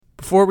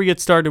Before we get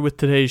started with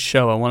today's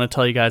show, I want to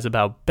tell you guys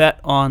about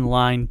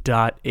betonline.ag.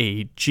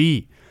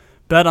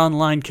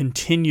 BetOnline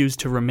continues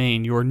to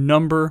remain your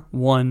number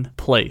one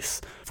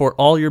place for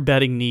all your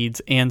betting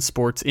needs and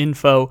sports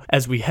info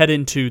as we head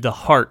into the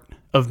heart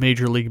of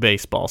Major League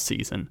Baseball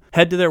season.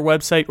 Head to their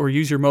website or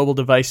use your mobile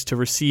device to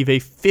receive a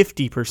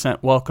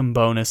 50% welcome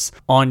bonus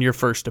on your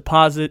first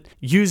deposit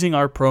using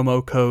our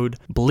promo code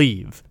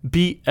BLEAV,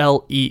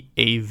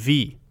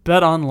 BLEAV.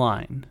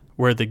 BetOnline,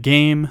 where the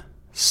game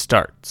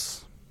starts.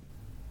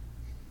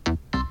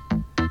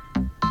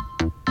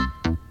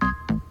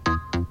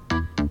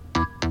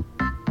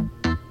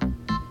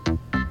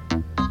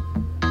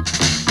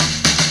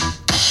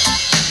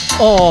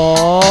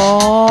 Oh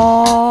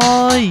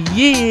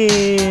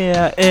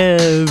yeah,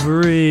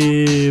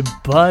 everybody.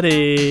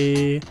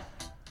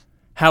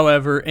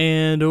 However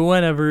and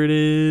whenever it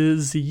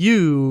is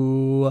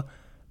you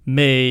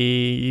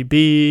may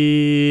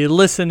be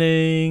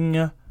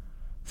listening,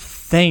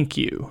 thank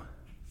you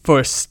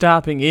for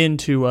stopping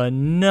into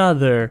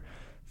another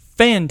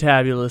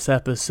fantabulous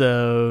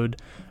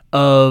episode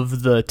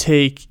of the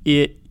Take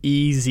It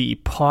Easy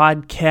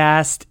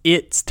podcast.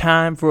 It's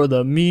time for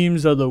the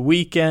Memes of the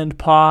Weekend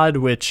pod,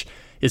 which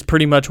is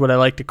pretty much what I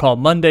like to call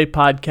Monday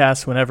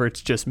podcasts whenever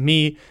it's just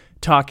me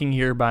talking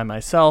here by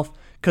myself,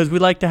 because we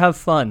like to have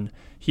fun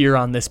here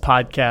on this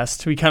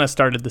podcast. We kind of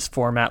started this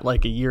format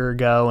like a year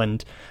ago,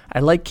 and I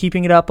like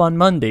keeping it up on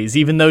Mondays,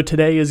 even though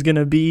today is going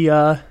to be,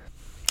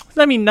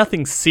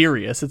 nothing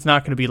serious. It's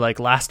not going to be like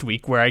last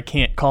week where I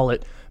can't call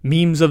it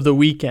Memes of the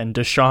Weekend,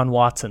 Deshaun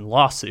Watson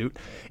lawsuit.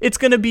 It's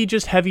going to be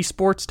just heavy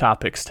sports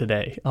topics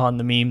today on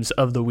the Memes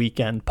of the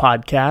Weekend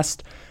podcast.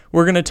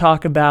 We're going to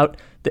talk about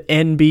the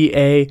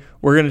NBA.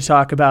 We're going to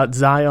talk about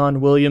Zion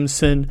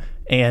Williamson,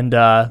 and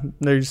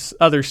there's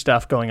other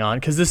stuff going on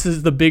because this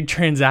is the big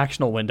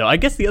transactional window. I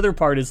guess the other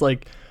part is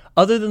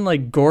other than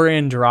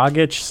Goran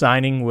Dragic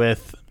signing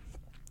with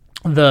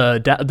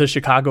the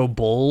Chicago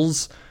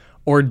Bulls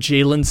or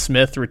Jalen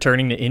Smith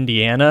returning to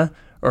Indiana,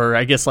 or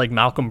I guess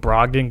Malcolm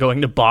Brogdon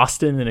going to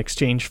Boston in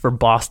exchange for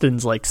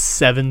Boston's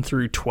 7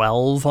 through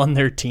 12 on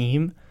their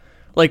team.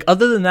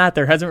 Other than that,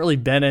 there hasn't really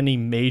been any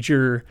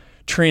major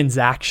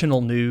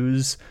transactional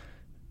news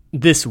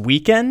this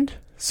weekend.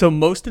 So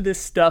most of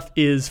this stuff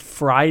is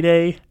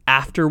Friday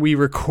after we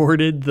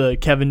recorded the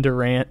Kevin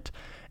Durant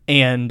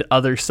and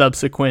other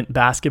subsequent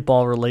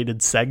basketball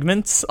related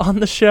segments on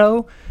the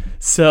show.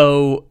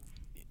 So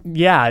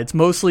yeah, it's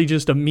mostly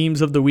just a Memes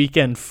of the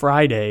Weekend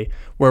Friday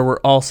where we're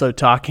also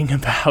talking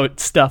about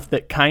stuff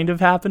that kind of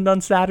happened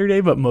on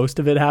Saturday, but most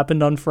of it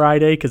happened on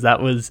Friday because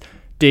that was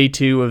day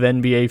 2 of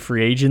NBA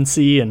free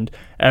agency and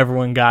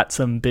everyone got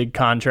some big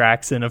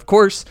contracts. And of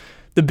course,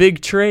 the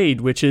big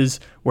trade, which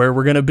is where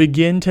we're going to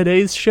begin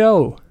today's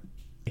show.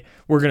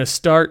 We're going to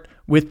start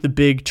with the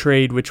big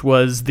trade, which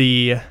was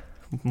a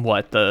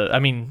little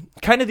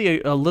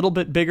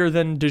bit bigger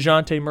than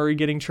DeJounte Murray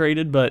getting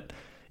traded, but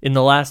in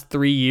the last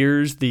 3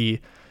 years, the,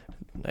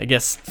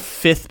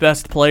 5th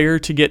best player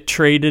to get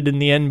traded in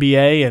the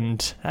NBA,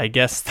 and I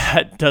guess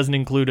that doesn't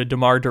include a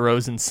DeMar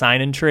DeRozan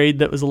sign-and trade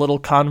that was a little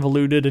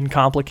convoluted and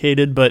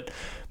complicated, but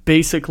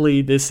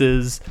basically this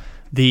is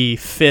the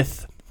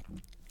 5th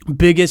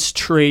biggest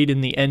trade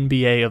in the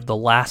NBA of the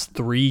last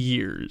 3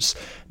 years.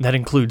 And that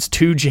includes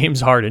 2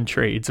 James Harden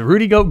trades.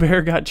 Rudy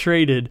Gobert got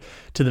traded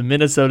to the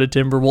Minnesota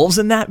Timberwolves,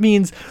 and that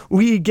means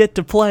we get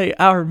to play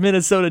our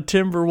Minnesota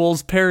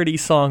Timberwolves parody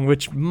song,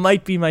 which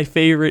might be my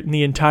favorite in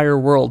the entire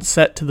world,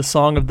 set to the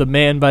song of The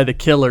Man by the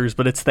Killers,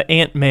 but it's the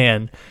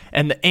Ant-Man,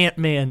 and the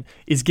Ant-Man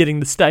is getting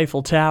the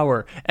Stifle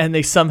Tower, and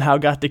they somehow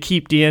got to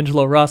keep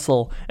D'Angelo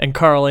Russell and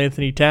Karl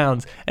Anthony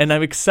Towns, and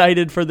I'm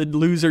excited for the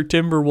loser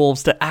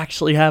Timberwolves to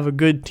actually have a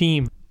good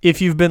team.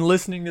 If you've been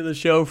listening to the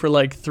show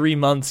for 3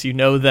 months, you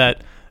know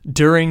that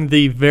during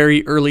the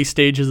very early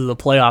stages of the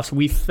playoffs,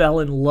 we fell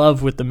in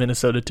love with the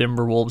Minnesota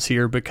Timberwolves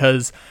here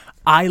because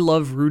I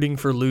love rooting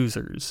for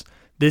losers.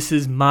 This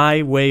is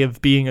my way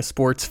of being a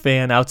sports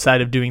fan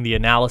outside of doing the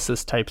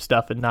analysis type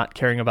stuff and not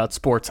caring about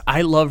sports.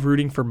 I love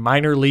rooting for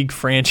minor league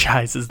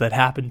franchises that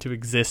happen to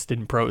exist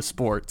in pro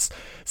sports.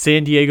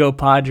 San Diego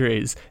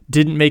Padres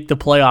didn't make the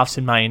playoffs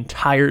in my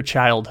entire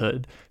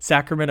childhood.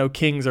 Sacramento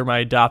Kings are my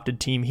adopted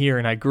team here,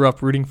 and I grew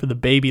up rooting for the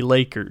baby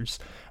Lakers.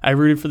 I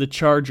rooted for the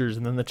Chargers,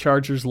 and then the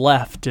Chargers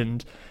left,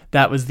 and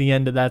that was the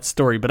end of that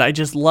story. But I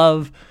just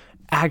love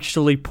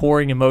actually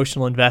pouring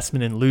emotional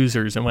investment in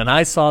losers. And when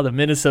I saw the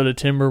Minnesota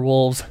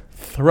Timberwolves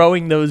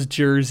throwing those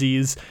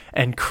jerseys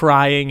and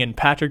crying and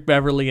Patrick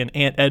Beverley and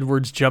Ant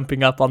Edwards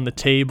jumping up on the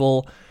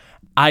table,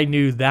 I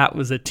knew that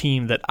was a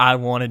team that I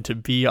wanted to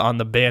be on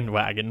the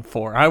bandwagon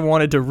for. I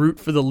wanted to root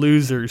for the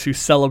losers who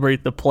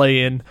celebrate the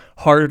play-in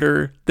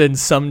harder than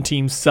some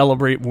teams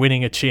celebrate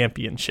winning a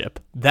championship.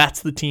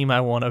 That's the team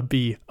I want to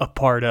be a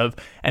part of,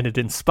 and it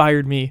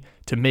inspired me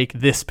to make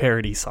this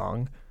parody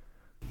song.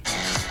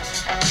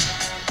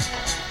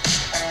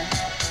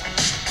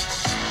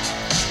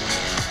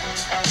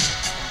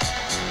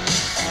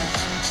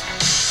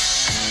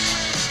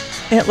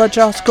 Ant let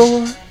Josh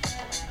score.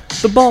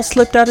 The ball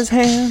slipped out his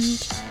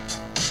hand.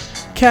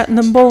 Cat and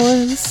them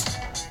boys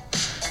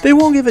They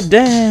won't give a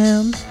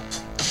damn.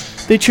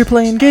 They cheer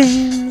playing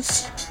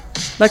games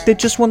like they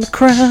just won the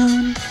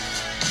crown.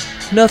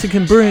 Nothing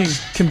can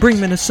bring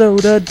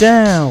Minnesota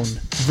down.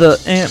 The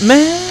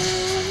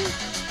Ant-Man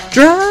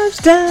drives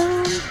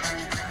down.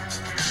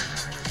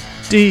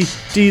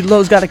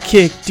 D-Lo's got a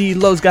kick.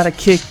 D-Lo's got a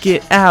kick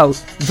it out.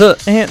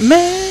 The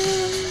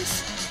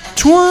Ant-Man's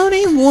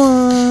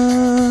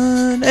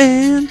 21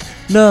 and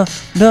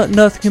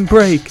nothing can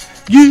break.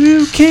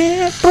 You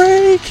can't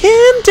break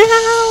him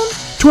down.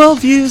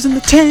 12 years in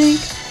the tank.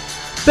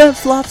 Bev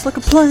flops like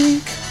a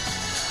plank.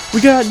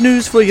 We got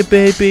news for you,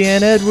 baby,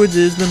 and Edwards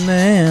is the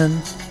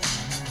man.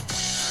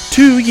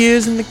 2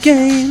 years in the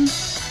game,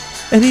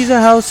 and he's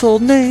a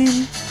household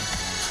name.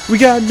 We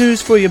got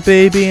news for you,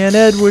 baby, and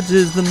Edwards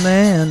is the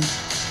man.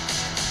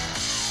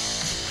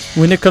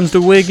 When it comes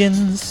to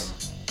Wiggins,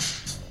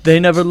 they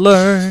never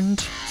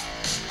learned.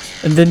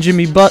 And then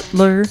Jimmy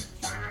Butler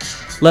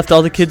left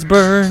all the kids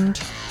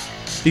burned.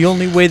 The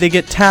only way they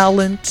get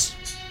talent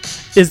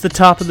is the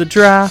top of the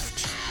draft.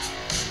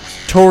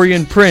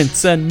 Taurean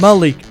Prince and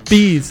Malik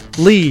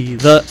Beasley,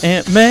 the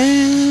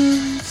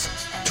Ant-Man's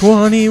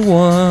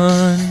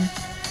 21.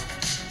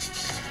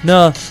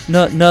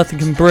 Nothing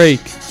can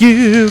break.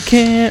 You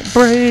can't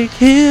break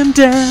him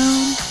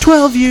down.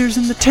 12 years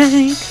in the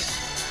tank.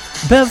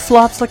 Bev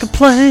flops like a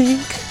plank.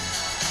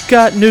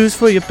 Got news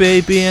for you,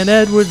 baby, and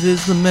Edwards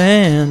is the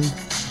man.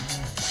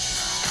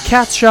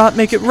 Cat's shot,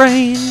 make it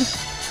rain.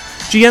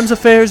 GM's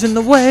affairs in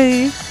the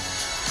way.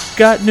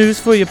 Got news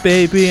for you,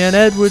 baby, and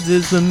Edwards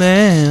is the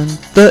man.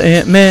 The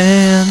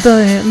Ant-Man, the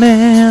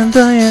Ant-Man,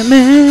 the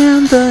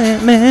Ant-Man, the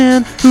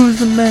Ant-Man. Who's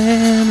the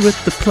man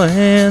with the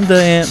plan?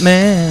 The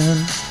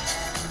Ant-Man.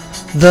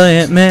 The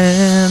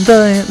Ant-Man, the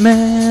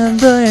Ant-Man,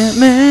 the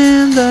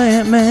Ant-Man, the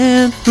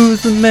Ant-Man.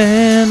 Who's the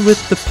man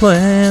with the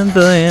plan?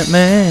 The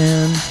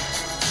Ant-Man.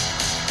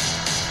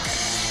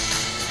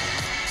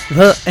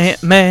 The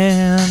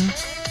Ant-Man.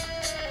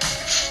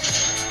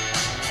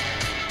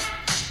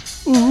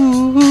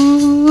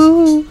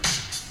 Ooh.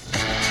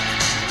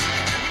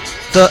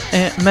 The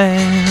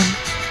Ant-Man.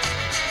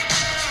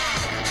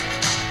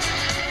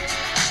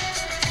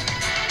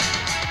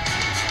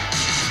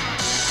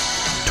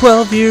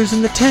 "12 years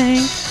in the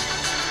tank.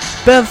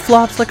 Bev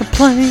flops like a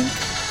plank.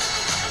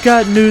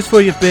 Got news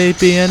for you,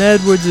 baby, and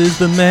Edwards is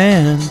the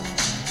man.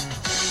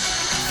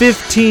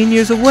 15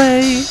 years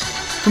away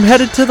from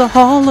headed to the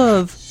Hall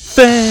of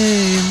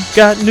Fame.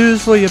 Got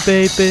news for you,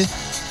 baby,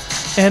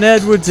 and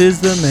Edwards is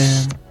the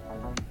man."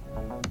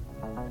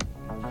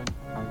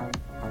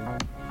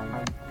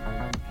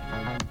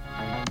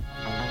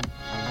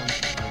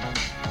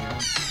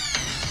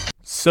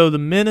 So the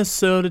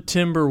Minnesota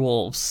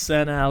Timberwolves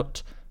sent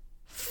out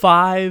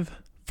 5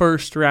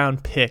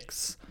 first-round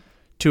picks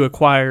to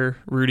acquire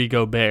Rudy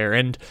Gobert.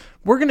 And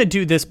we're going to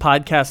do this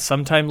podcast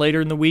sometime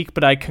later in the week,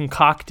 but I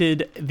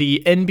concocted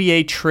the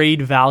NBA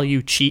trade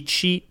value cheat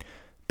sheet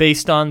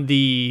based on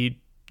the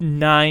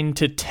 9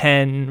 to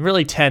 10,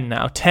 really 10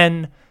 now,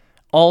 10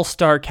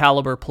 all-star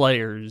caliber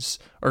players,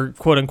 or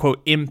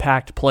quote-unquote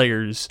impact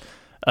players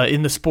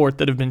in the sport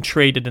that have been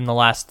traded in the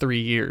last 3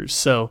 years.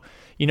 So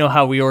you know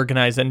how we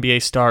organize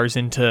NBA stars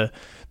into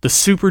the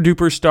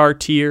super-duper star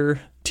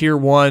tier, Tier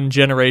 1,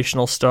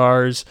 generational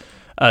stars,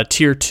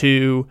 Tier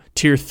 2,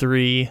 Tier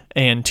 3,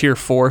 and Tier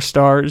 4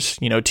 stars.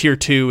 You know, Tier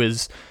 2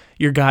 is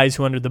your guys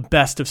who under the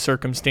best of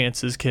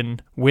circumstances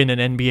can win an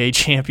NBA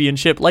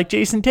championship, like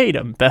Jason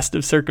Tatum. Best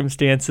of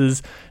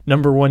circumstances,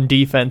 number 1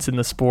 defense in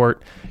the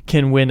sport,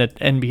 can win an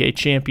NBA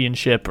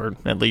championship, or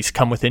at least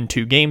come within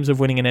 2 games of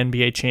winning an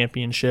NBA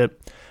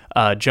championship.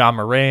 Ja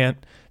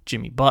Morant,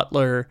 Jimmy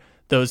Butler,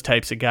 those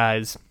types of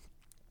guys.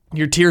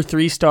 Your Tier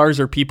 3 stars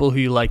are people who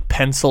you like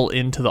pencil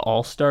into the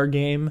All-Star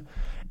game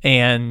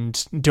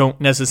and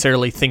don't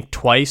necessarily think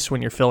twice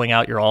when you're filling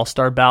out your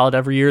All-Star ballot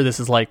every year.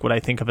 This is like what I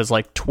think of as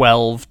like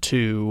 12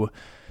 to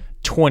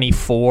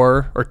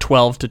 24 or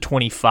 12 to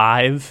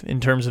 25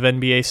 in terms of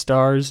NBA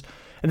stars.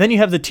 And then you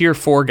have the Tier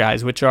 4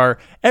 guys, which are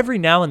every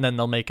now and then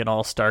they'll make an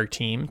all-star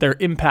team. They're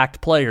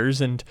impact players,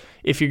 and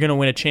if you're going to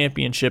win a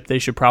championship, they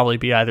should probably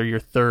be either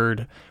your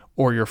 3rd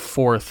or your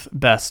 4th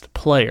best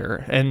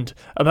player. And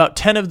about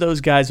 10 of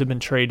those guys have been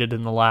traded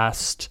in the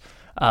last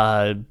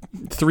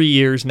 3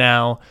 years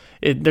now.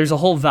 There's a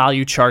whole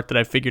value chart that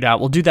I figured out.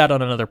 We'll do that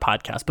on another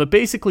podcast. But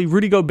basically,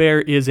 Rudy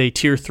Gobert is a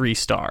Tier 3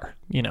 star.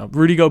 You know,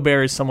 Rudy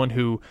Gobert is someone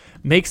who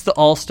makes the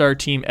all-star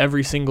team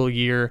every single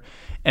year.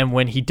 And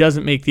when he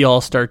doesn't make the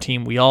all-star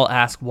team, we all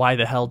ask, why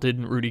the hell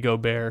didn't Rudy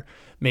Gobert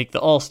make the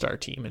all-star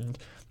team? And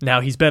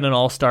now he's been an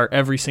all-star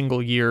every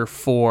single year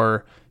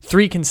for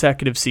 3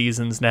 consecutive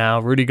seasons now.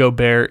 Rudy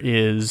Gobert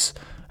is...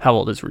 How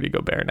old is Rudy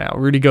Gobert now?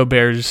 Rudy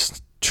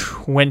Gobert's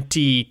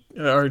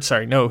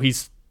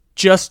he's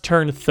just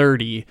turned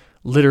 30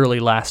 literally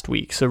last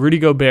week. So Rudy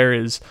Gobert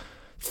is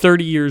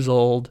 30 years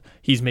old.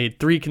 He's made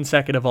 3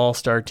 consecutive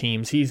all-star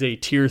teams. He's a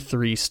Tier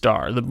 3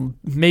 star,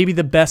 maybe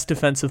the best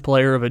defensive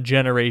player of a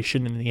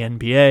generation in the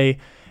NBA,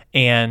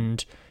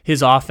 and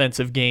his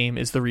offensive game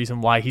is the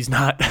reason why he's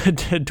not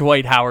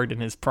Dwight Howard in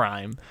his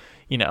prime.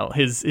 You know,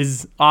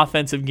 his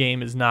offensive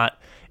game is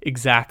not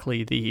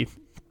exactly the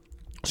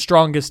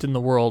strongest in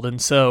the world.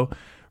 And so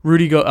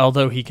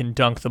although he can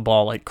dunk the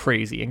ball like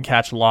crazy and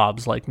catch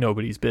lobs like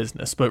nobody's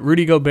business, but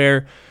Rudy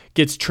Gobert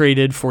gets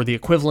traded for the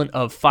equivalent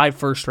of 5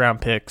 first-round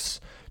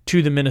picks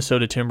to the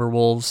Minnesota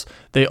Timberwolves.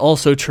 They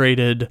also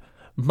traded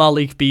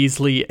Malik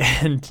Beasley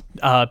and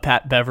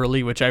Pat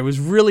Beverly, which I was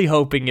really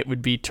hoping it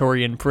would be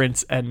Taurean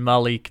Prince and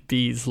Malik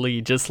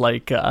Beasley, just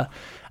like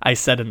I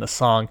said in the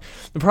song.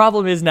 The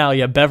problem is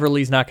now,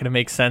 Beverly's not going to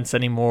make sense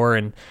anymore,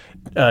 and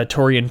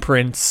Taurean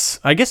Prince,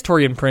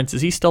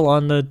 is he still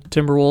on the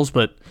Timberwolves?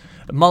 But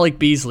Malik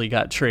Beasley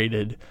got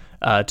traded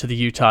to the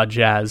Utah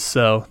Jazz,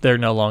 so they're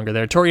no longer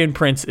there. Taurean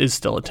Prince is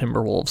still a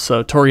Timberwolves,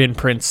 so Taurean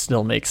Prince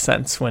still makes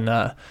sense when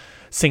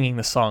singing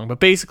the song. But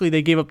basically,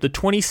 they gave up the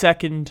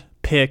 22nd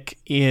pick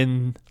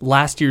in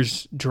last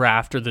year's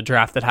draft, or the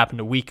draft that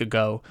happened a week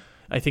ago.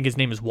 I think his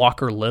name is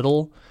Walker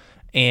Little.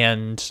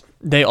 And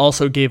they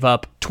also gave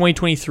up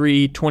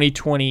 2023,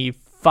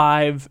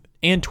 2025,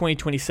 and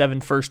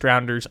 2027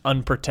 first-rounders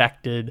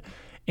unprotected,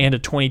 and a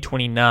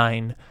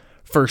 2029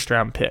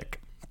 first-round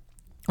pick.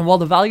 And while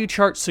the value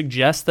chart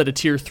suggests that a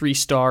Tier 3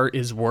 star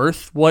is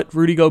worth what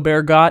Rudy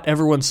Gobert got,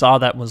 everyone saw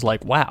that and was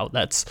like, wow,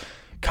 that's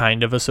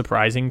kind of a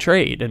surprising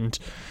trade. And,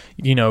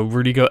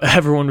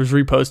 everyone was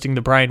reposting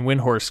the Brian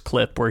Windhorst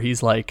clip where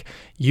he's like,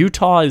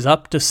 Utah is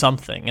up to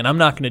something. And I'm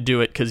not going to do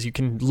it because you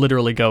can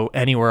literally go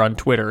anywhere on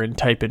Twitter and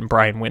type in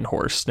Brian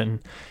Windhorst and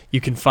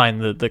you can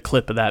find the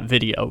clip of that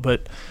video.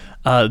 But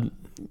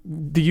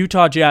the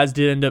Utah Jazz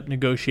did end up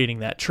negotiating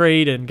that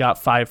trade and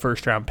got 5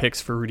 first-round picks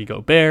for Rudy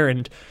Gobert,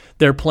 and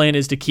their plan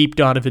is to keep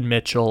Donovan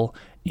Mitchell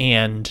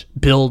and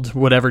build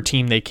whatever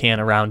team they can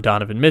around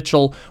Donovan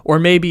Mitchell. Or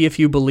maybe if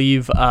you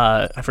believe,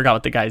 I forgot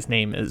what the guy's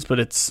name is, but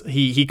it's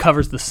he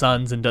covers the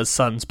Suns and does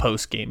Suns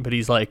post-game, but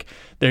he's like,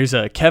 there's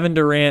a Kevin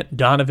Durant,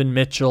 Donovan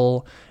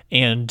Mitchell,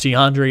 and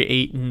DeAndre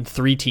Ayton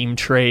 3-team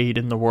trade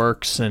in the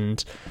works,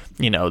 and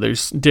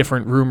there's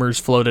different rumors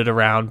floated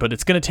around, but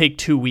it's going to take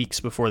 2 weeks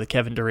before the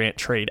Kevin Durant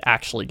trade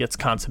actually gets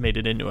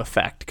consummated into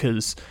effect,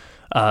 because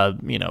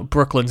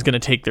Brooklyn's going to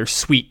take their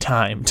sweet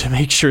time to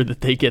make sure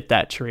that they get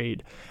that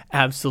trade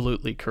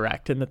absolutely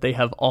correct and that they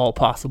have all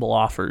possible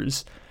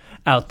offers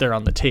out there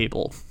on the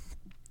table.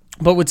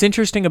 But what's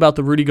interesting about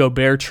the Rudy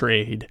Gobert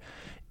trade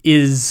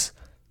is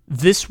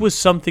this was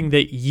something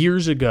that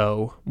years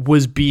ago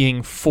was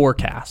being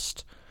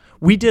forecast.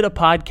 We did a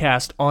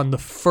podcast on the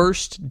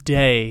first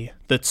day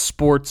that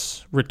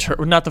sports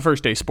returned, not the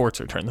first day sports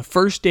returned, the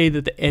first day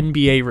that the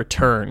NBA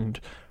returned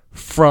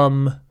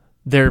from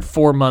their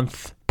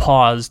 4-month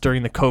pause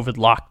during the COVID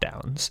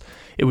lockdowns.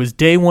 It was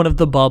day 1 of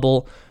the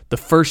bubble. The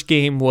first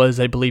game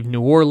was, I believe,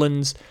 New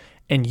Orleans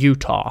and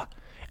Utah.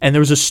 And there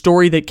was a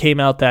story that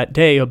came out that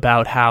day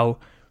about how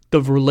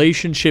the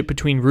relationship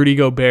between Rudy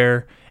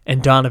Gobert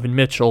and Donovan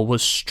Mitchell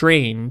was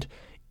strained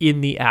in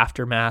the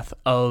aftermath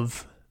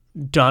of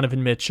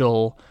Donovan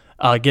Mitchell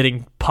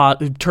testing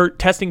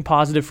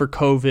positive for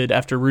COVID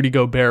after Rudy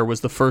Gobert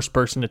was the first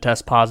person to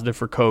test positive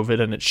for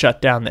COVID, and it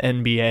shut down the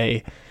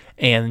NBA.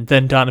 And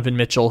then Donovan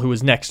Mitchell, who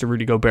was next to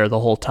Rudy Gobert the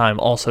whole time,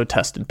 also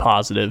tested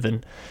positive.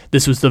 And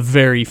this was the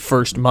very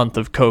first month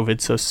of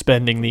COVID, so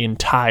spending the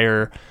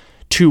entire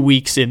 2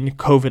 weeks in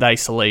COVID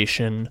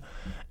isolation.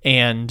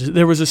 And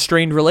there was a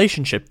strained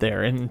relationship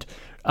there. And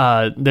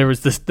there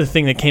was the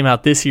thing that came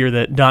out this year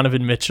that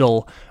Donovan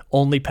Mitchell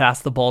only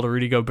passed the ball to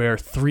Rudy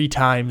Gobert 3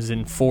 times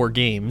in 4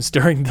 games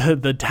during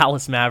the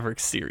Dallas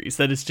Mavericks series.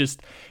 That is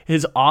just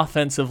his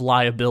offensive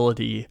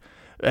liability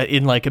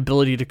in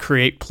ability to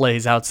create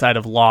plays outside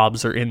of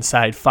lobs or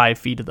inside 5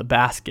 feet of the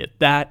basket.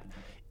 That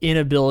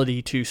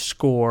inability to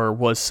score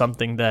was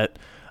something that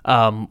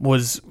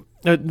was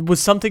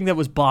something that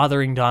was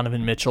bothering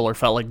Donovan Mitchell, or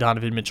felt like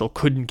Donovan Mitchell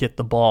couldn't get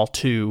the ball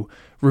to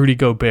Rudy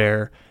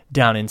Gobert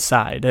down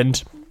inside.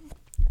 And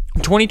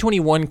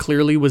 2021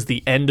 clearly was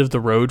the end of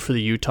the road for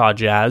the Utah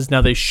Jazz.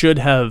 Now they should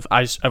have,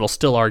 I will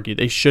still argue,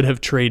 they should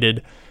have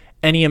traded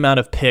any amount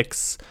of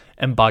picks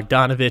and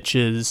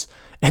Bogdanovich's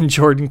and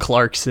Jordan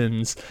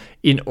Clarkson's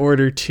in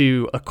order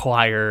to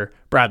acquire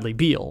Bradley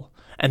Beal.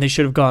 And they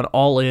should have gone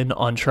all in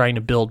on trying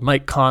to build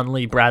Mike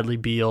Conley, Bradley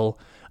Beal,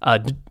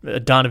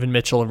 Donovan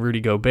Mitchell, and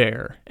Rudy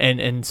Gobert, and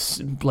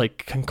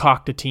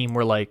concoct a team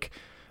where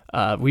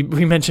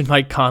we mentioned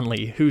Mike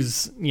Conley,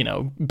 who's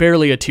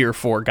barely a Tier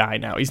 4 guy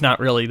now. He's not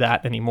really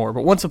that anymore.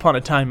 But once upon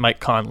a time, Mike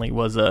Conley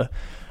was a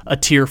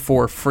Tier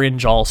 4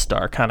 fringe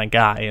all-star kind of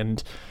guy,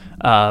 and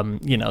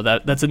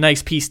that's a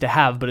nice piece to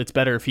have, but it's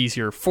better if he's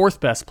your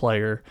 4th best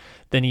player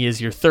than he is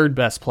your 3rd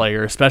best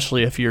player,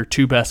 especially if your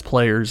 2 best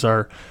players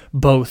are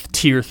both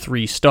Tier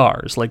 3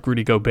 stars, like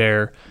Rudy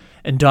Gobert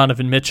and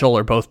Donovan Mitchell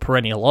are both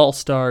perennial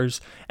all-stars,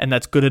 and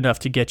that's good enough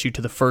to get you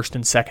to the 1st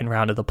and 2nd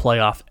round of the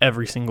playoff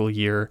every single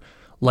year,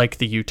 like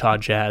the Utah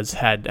Jazz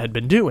had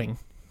been doing.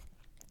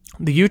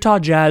 The Utah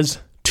Jazz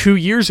 2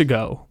 years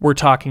ago were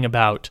talking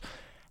about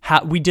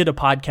how we did a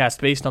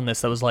podcast based on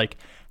this that was like,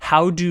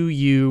 how do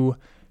you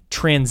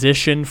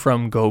transition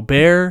from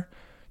Gobert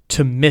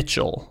to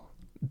Mitchell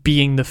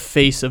being the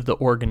face of the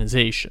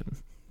organization?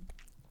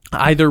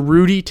 Either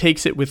Rudy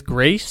takes it with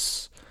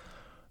grace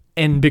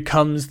and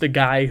becomes the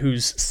guy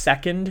who's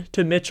second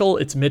to Mitchell.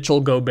 It's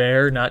Mitchell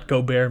Gobert, not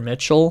Gobert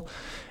Mitchell.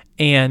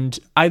 And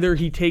either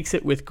he takes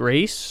it with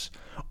grace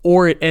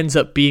or it ends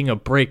up being a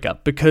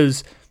breakup,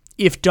 because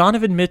if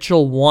Donovan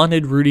Mitchell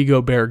wanted Rudy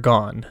Gobert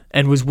gone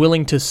and was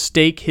willing to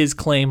stake his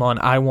claim on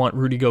I want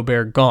Rudy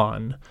Gobert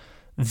gone,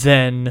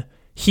 then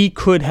he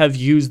could have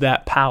used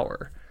that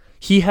power.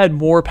 He had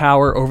more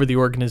power over the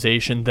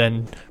organization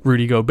than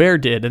Rudy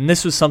Gobert did, and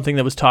this was something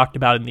that was talked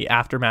about in the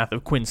aftermath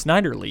of Quinn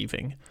Snyder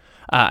leaving.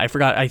 I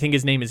think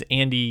his name is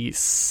Andy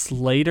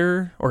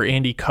Slater or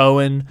Andy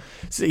Cohen.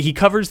 So he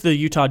covers the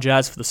Utah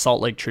Jazz for the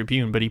Salt Lake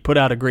Tribune, but he put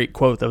out a great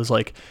quote that was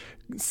like,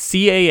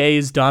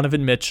 CAA's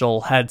Donovan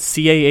Mitchell had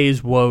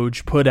CAA's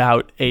Woj put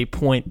out a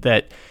point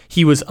that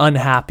he was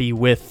unhappy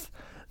with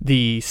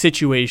the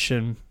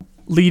situation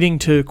leading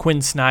to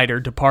Quinn Snyder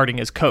departing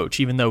as coach,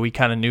 even though we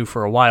kind of knew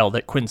for a while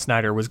that Quinn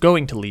Snyder was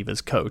going to leave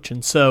as coach.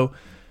 And so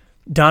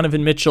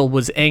Donovan Mitchell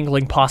was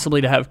angling possibly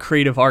to have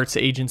creative arts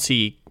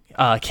agency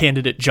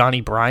candidate Johnny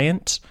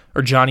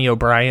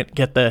O'Brien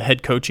get the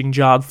head coaching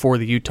job for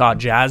the Utah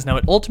Jazz. Now,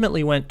 it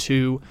ultimately went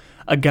to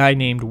a guy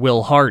named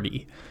Will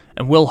Hardy.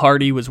 And Will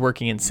Hardy was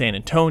working in San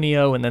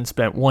Antonio and then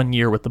spent 1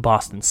 year with the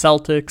Boston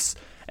Celtics.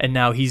 And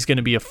now he's going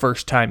to be a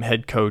first-time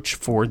head coach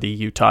for the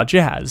Utah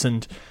Jazz.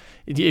 And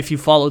if you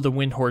follow the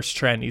Windhorst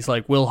trend, he's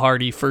like Will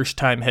Hardy,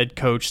 first-time head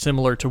coach,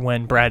 similar to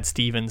when Brad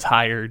Stevens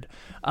hired,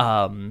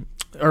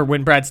 or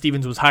when Brad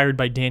Stevens was hired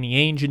by Danny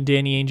Ainge in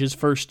Danny Ainge's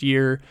first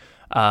year.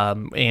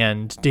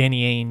 And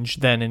Danny Ainge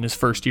then in his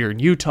first year in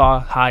Utah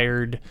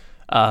hired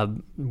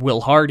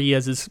Will Hardy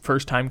as his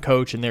first-time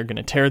coach, and they're going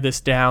to tear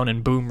this down,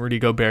 and boom, Rudy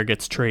Gobert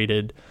gets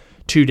traded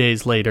 2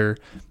 days later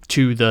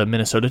to the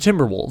Minnesota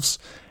Timberwolves.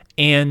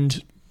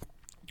 And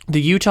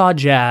the Utah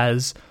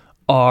Jazz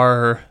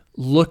are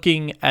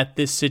looking at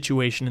this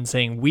situation and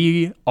saying,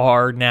 we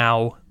are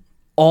now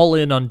all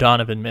in on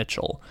Donovan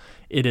Mitchell.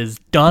 It is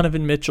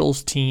Donovan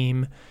Mitchell's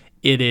team.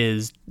 It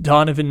is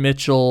Donovan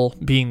Mitchell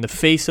being the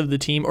face of the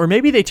team, or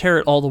maybe they tear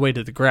it all the way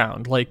to the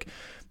ground. Like,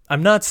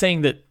 I'm not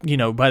saying that,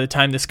 by the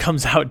time this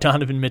comes out,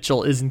 Donovan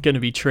Mitchell isn't going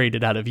to be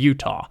traded out of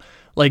Utah.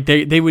 Like,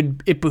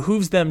 it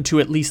behooves them to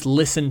at least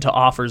listen to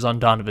offers on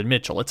Donovan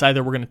Mitchell. It's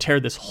either we're going to tear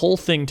this whole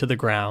thing to the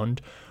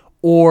ground,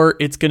 or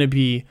it's going to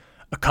be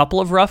a couple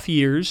of rough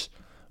years,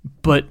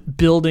 but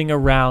building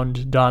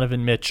around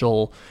Donovan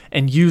Mitchell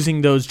and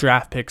using those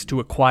draft picks to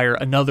acquire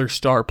another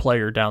star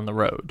player down the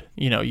road.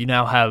 You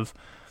now have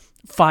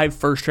 5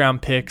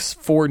 first-round picks,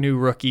 3 new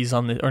rookies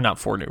on the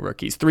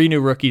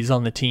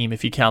team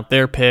if you count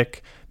their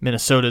pick,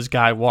 Minnesota's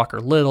guy Walker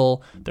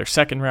Little, their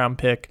second-round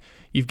pick.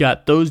 You've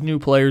got those new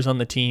players on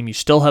the team. You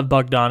still have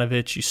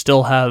Bogdanovich. You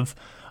still have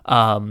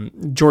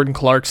Jordan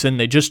Clarkson.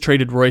 They just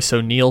traded Royce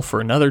O'Neal for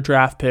another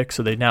draft pick,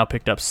 so they've now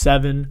picked up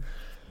 7.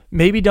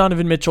 Maybe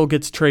Donovan Mitchell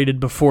gets traded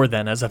before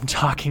then as I'm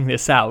talking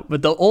this out.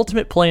 But the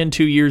ultimate plan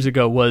 2 years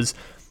ago was,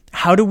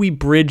 how do we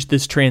bridge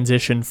this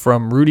transition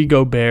from Rudy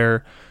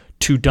Gobert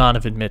to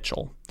Donovan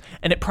Mitchell?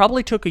 And it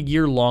probably took a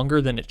year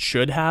longer than it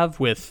should have,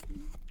 with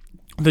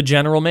the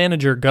general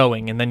manager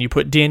going, and then you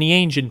put Danny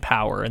Ainge in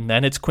power, and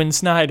then it's Quinn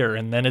Snyder,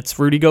 and then it's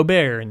Rudy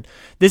Gobert. And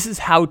this is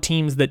how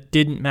teams that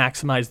didn't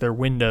maximize their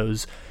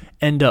windows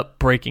end up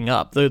breaking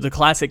up. The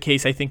classic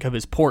case I think of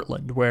is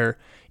Portland, where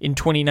in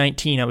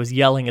 2019 I was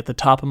yelling at the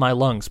top of my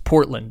lungs,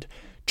 Portland,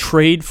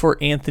 trade for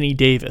Anthony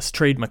Davis,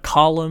 trade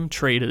McCollum,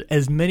 trade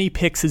as many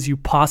picks as you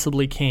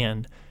possibly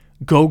can,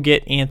 go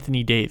get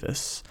Anthony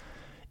Davis.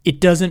 It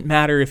doesn't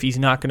matter if he's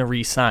not going to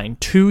re-sign.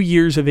 2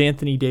 years of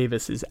Anthony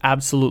Davis is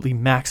absolutely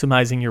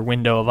maximizing your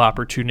window of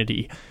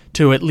opportunity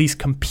to at least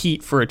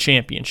compete for a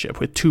championship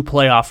with 2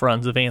 playoff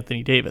runs of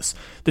Anthony Davis.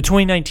 The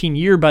 2019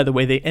 year, by the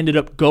way, they ended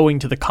up going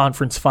to the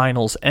conference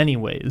finals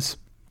anyways.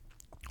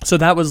 So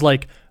that was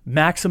like,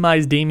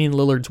 maximize Damian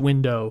Lillard's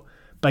window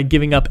by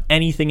giving up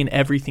anything and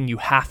everything you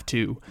have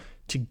to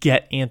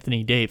get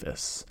Anthony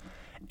Davis.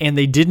 And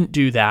they didn't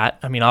do that.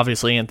 I mean,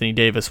 obviously Anthony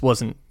Davis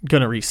wasn't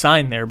going to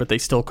re-sign there, but they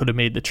still could have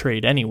made the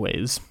trade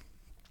anyways.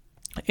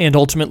 And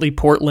ultimately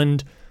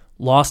Portland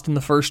lost in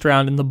the first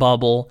round in the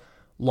bubble,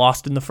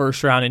 lost in the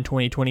first round in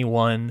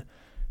 2021.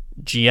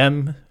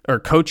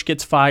 Coach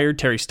gets fired.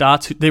 Terry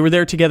Stotts, they were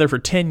there together for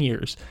 10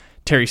 years.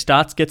 Terry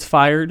Stotts gets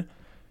fired.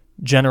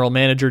 General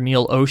manager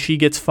Neil Oshie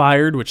gets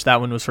fired, which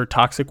that one was for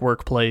toxic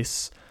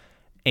workplace.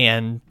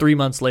 And 3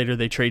 months later,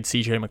 they trade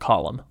CJ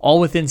McCollum. All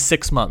within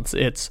 6 months.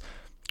 It's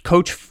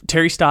Coach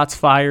Terry Stotts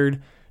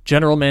fired,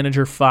 general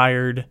manager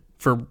fired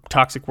for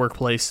toxic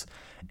workplace,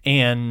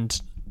 and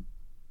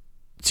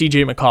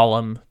CJ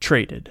McCollum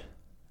traded.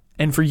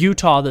 And for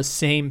Utah, the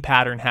same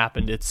pattern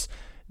happened. It's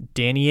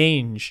Danny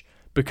Ainge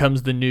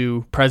becomes the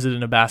new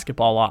president of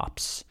basketball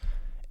ops.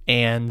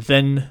 And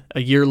then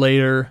a year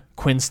later,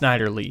 Quinn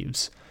Snyder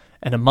leaves.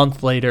 And a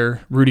month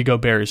later, Rudy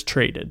Gobert is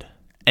traded.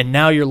 And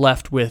now you're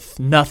left with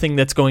nothing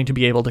that's going to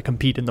be able to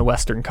compete in the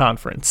Western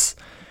Conference.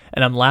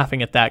 And I'm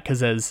laughing at that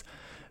because as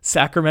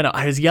Sacramento,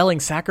 I was yelling,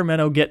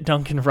 Sacramento, get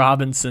Duncan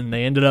Robinson.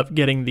 They ended up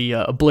getting the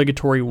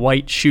obligatory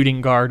white shooting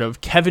guard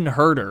of Kevin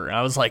Huerter.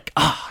 I was like,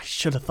 I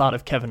should have thought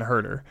of Kevin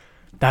Huerter.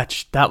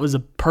 That was a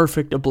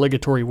perfect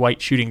obligatory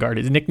white shooting guard.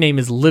 His nickname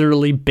is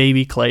literally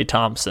Baby Klay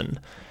Thompson.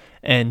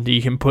 And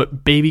you can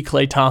put Baby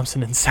Klay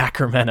Thompson in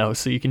Sacramento,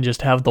 so you can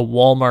just have the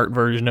Walmart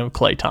version of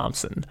Klay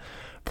Thompson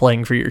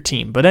playing for your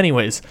team. But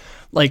anyways,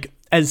 like,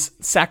 as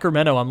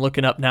Sacramento, I'm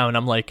looking up now and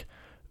I'm like,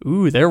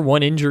 ooh, they're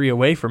one injury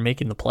away from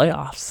making the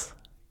playoffs.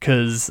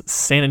 Because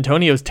San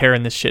Antonio's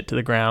tearing this shit to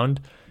the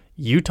ground.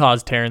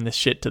 Utah's tearing this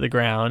shit to the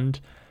ground.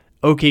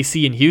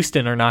 OKC and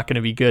Houston are not going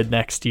to be good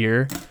next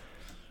year.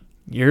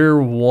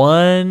 You're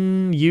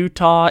one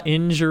Utah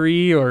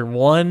injury or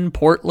one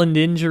Portland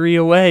injury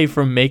away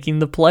from making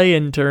the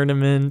play-in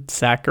tournament.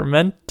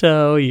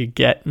 Sacramento, you're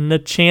getting a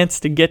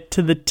chance to get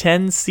to the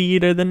 10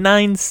 seed or the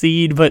 9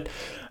 seed, but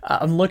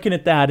I'm looking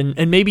at that,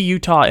 and maybe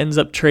Utah ends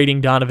up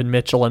trading Donovan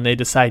Mitchell and they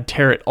decide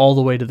tear it all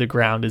the way to the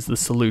ground is the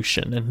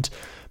solution, and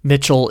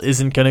Mitchell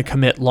isn't going to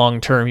commit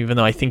long-term, even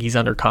though I think he's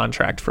under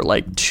contract for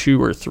like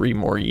 2 or 3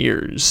 more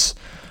years.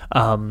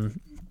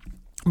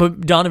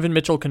 But Donovan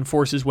Mitchell can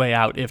force his way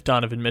out if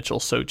Donovan Mitchell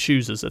so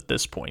chooses at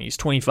this point. He's a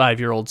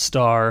 25-year-old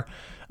star.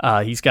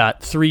 He's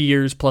got 3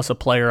 years plus a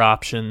player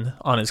option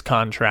on his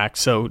contract.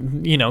 So,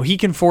 you know, he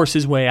can force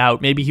his way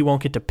out. Maybe he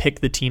won't get to pick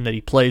the team that he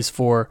plays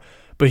for,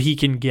 but he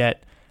can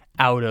get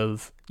out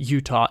of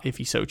Utah if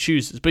he so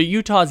chooses. But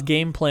Utah's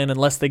game plan,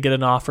 unless they get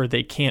an offer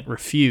they can't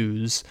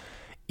refuse,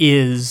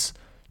 is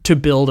to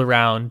build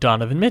around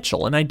Donovan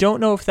Mitchell. And I don't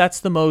know if that's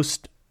the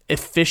most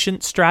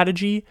efficient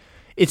strategy.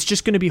 It's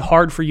just going to be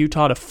hard for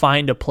Utah to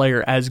find a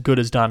player as good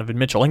as Donovan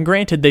Mitchell. And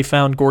granted, they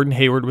found Gordon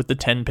Hayward with the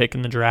 10 pick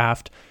in the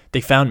draft. They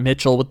found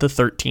Mitchell with the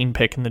 13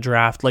 pick in the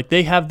draft. Like,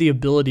 they have the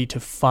ability to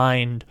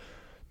find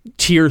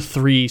tier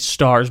 3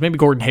 stars. Maybe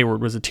Gordon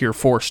Hayward was a tier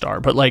 4 star,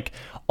 but like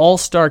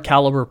all-star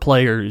caliber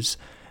players,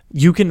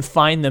 you can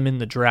find them in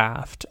the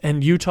draft.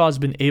 And Utah's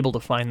been able to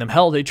find them.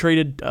 Hell, they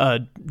traded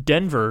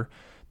Denver,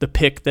 the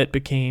pick that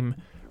became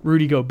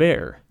Rudy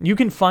Gobert. You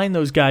can find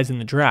those guys in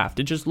the draft.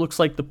 It just looks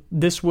like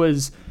this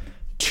was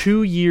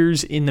 2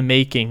 years in the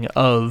making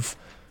of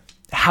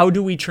how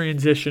do we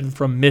transition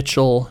from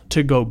Mitchell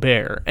to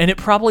Gobert? And it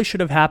probably should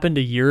have happened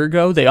a year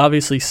ago. They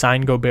obviously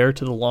signed Gobert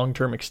to the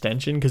long-term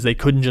extension because they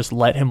couldn't just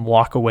let him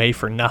walk away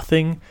for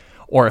nothing,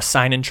 or a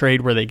sign and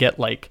trade where they get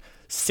like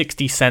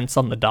 60 cents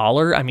on the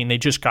dollar. I mean, they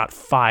just got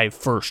 5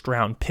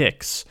 first-round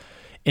picks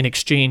in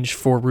exchange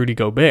for Rudy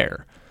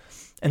Gobert.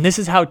 And this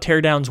is how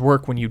teardowns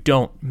work when you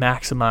don't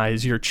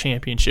maximize your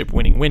championship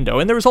winning window.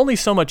 And there was only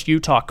so much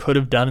Utah could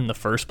have done in the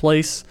first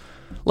place.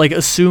 Like,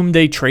 assume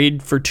they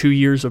trade for 2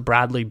 years of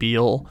Bradley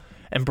Beal,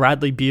 and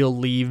Bradley Beal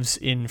leaves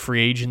in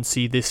free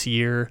agency this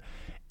year,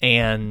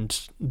 and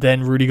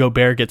then Rudy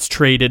Gobert gets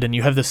traded, and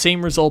you have the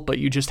same result, but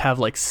you just have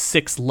like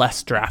 6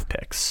 less draft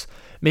picks.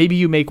 Maybe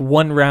you make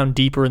 1 round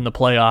deeper in the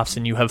playoffs,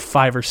 and you have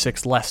 5 or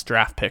 6 less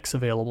draft picks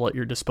available at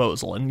your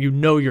disposal, and you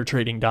know you're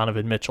trading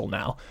Donovan Mitchell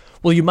now.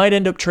 Well, you might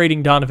end up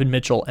trading Donovan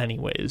Mitchell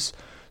anyways.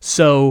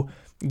 So,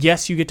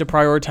 yes, you get to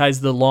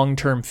prioritize the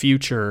long-term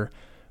future,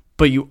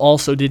 but you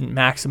also didn't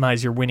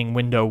maximize your winning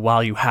window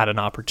while you had an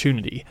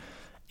opportunity.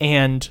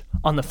 And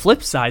on the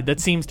flip side, that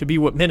seems to be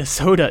what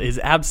Minnesota is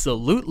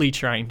absolutely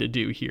trying to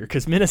do here,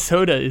 because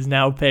Minnesota is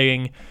now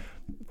paying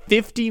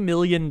 $50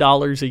 million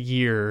a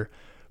year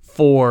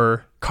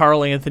for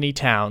Karl Anthony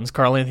Towns.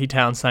 Karl Anthony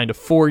Towns signed a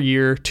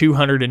 4-year,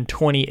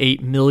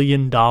 $228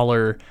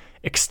 million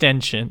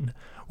extension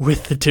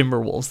with the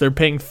Timberwolves. They're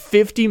paying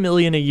 $50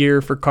 million a year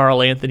for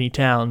Karl Anthony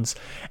Towns,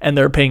 and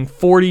they're paying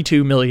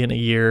 $42 million a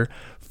year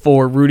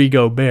for Rudy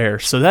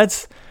Gobert. So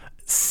that's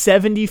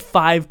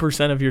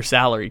 75% of your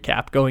salary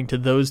cap going to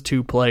those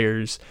 2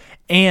 players,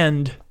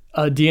 and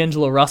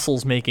D'Angelo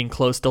Russell's making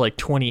close to like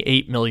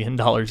 $28 million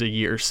a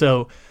year.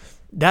 So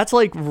that's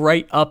like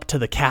right up to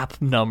the cap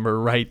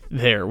number right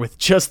there with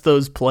just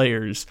those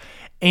players.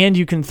 And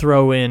you can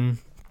throw in,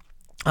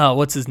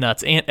 what's his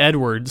nuts, Ant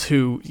Edwards,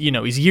 who, you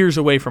know, he's years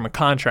away from a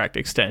contract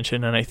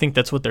extension, and I think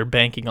that's what they're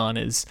banking on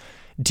is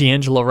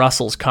D'Angelo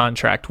Russell's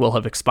contract will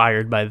have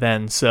expired by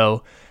then.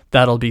 So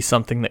that'll be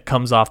something that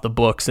comes off the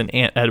books, and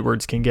Ant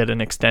Edwards can get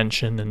an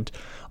extension and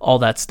all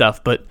that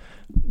stuff. But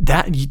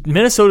that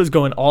Minnesota's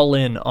going all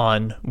in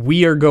on,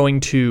 we are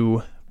going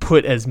to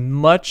put as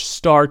much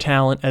star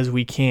talent as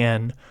we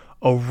can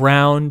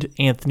around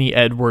Anthony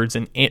Edwards.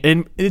 And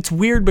it's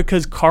weird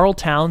because Karl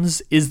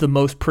Towns is the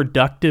most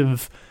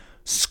productive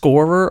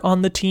scorer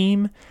on the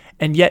team,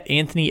 and yet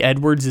Anthony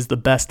Edwards is the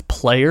best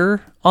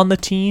player on the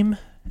team.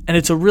 And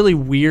it's a really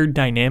weird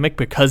dynamic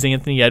because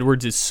Anthony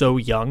Edwards is so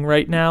young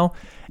right now,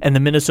 and the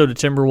Minnesota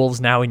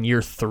Timberwolves now in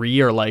year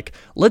 3 are like,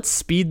 let's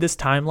speed this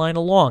timeline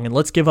along and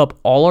let's give up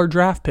all our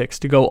draft picks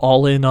to go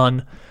all in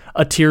on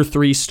a tier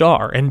 3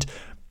 star. And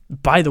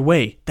by the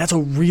way, that's a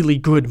really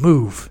good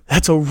move.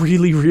 That's a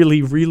really,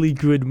 really, really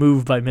good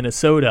move by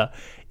Minnesota.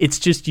 It's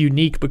just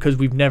unique because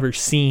we've never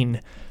seen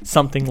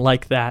something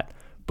like that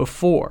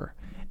before.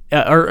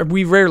 Or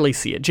we rarely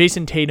see it.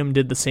 Jason Tatum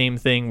did the same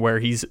thing where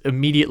he's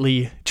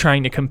immediately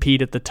trying to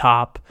compete at the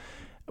top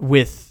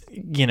with,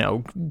 you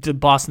know, the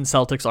Boston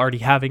Celtics already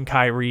having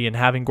Kyrie and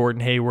having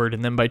Gordon Hayward,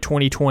 and then by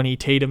 2020,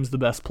 Tatum's the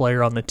best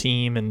player on the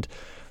team, and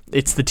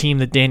It's the team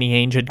that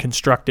Danny Ainge had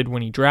constructed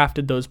when he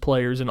drafted those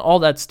players, and all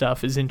that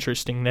stuff is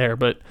interesting there.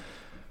 But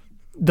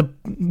the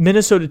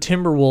Minnesota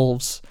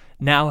Timberwolves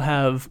now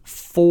have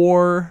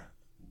three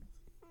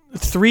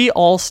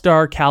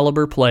all-star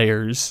caliber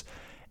players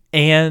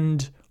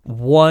and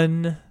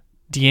one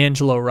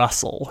D'Angelo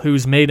Russell,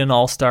 who's made an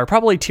all-star,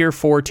 probably tier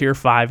 4, tier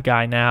 5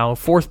 guy now,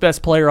 fourth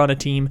best player on a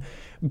team,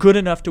 good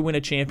enough to win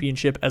a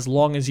championship as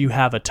long as you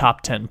have a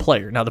top 10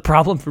 player. Now, the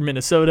problem for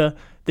Minnesota,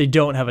 they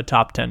don't have a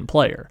top 10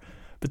 player.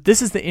 But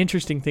this is the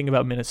interesting thing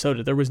about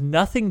Minnesota. There was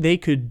nothing they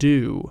could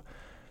do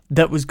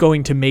that was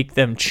going to make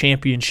them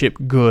championship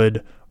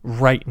good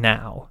right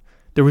now.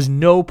 There was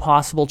no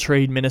possible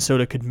trade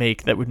Minnesota could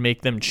make that would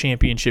make them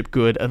championship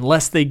good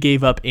unless they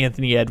gave up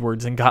Anthony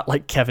Edwards and got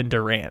like Kevin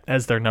Durant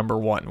as their number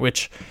one,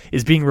 which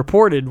is being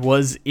reported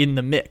was in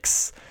the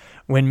mix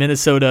when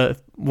Minnesota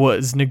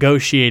was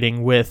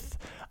negotiating with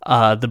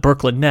the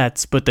Brooklyn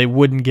Nets, but they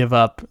wouldn't give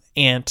up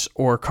Ant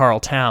or Karl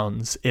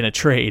Towns in a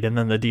trade, and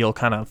then the deal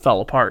kind of fell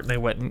apart and they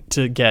went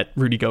to get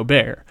Rudy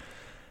Gobert.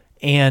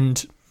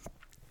 And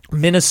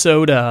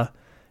Minnesota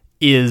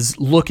is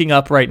looking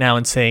up right now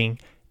and saying,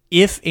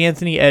 if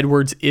Anthony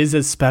Edwards is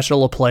as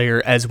special a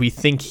player as we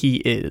think he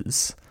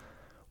is,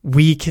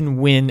 we can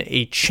win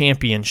a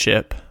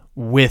championship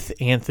with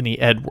Anthony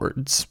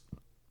Edwards.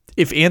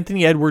 If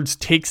Anthony Edwards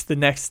takes the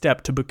next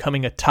step to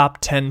becoming a top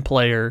 10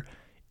 player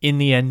in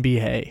the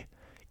NBA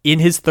in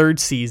his third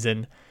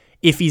season,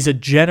 if he's a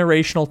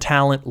generational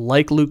talent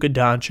like Luka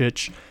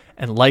Doncic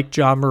and like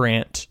Ja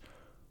Morant,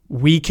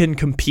 we can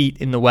compete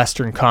in the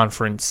Western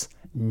Conference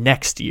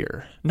next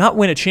year. Not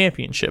win a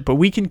championship, but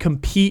we can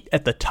compete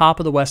at the top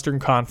of the Western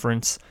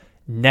Conference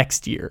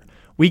next year.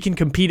 We can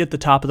compete at the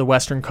top of the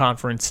Western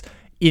Conference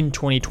in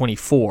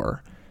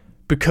 2024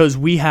 because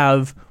we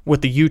have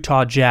what the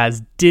Utah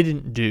Jazz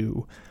didn't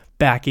do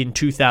back in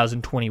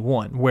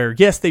 2021, where,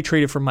 yes, they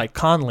traded for Mike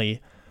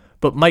Conley,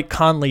 but Mike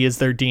Conley is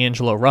their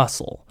D'Angelo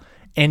Russell.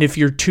 And if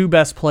your two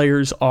best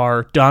players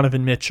are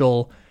Donovan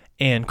Mitchell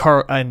and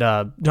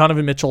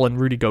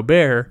Rudy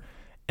Gobert,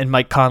 and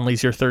Mike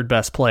Conley's your third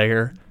best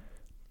player,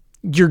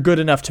 you're good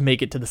enough to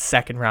make it to the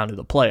second round of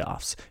the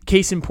playoffs.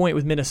 Case in point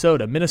with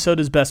Minnesota.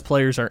 Minnesota's best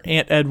players are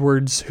Ant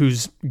Edwards,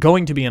 who's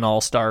going to be an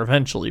all-star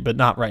eventually, but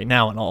not right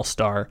now an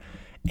all-star,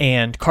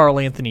 and Karl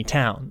Anthony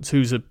Towns,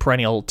 who's a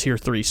perennial tier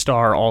 3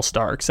 star,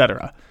 all-star,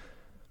 etc.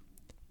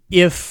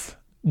 If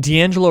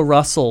D'Angelo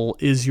Russell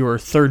is your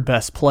third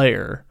best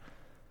player,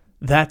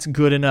 that's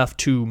good enough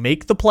to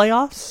make the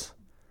playoffs.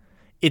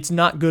 It's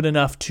not good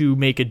enough to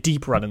make a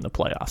deep run in the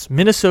playoffs.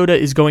 Minnesota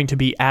is going to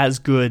be as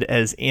good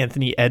as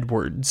Anthony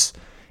Edwards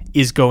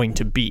is going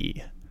to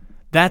be.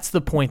 That's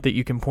the point that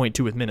you can point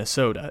to with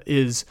Minnesota,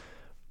 is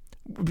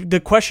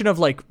the question of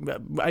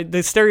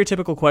the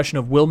stereotypical question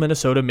of, will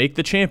Minnesota make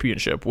the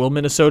championship? Will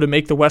Minnesota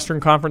make the Western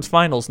Conference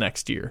Finals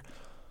next year?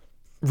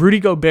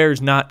 Rudy Gobert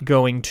is not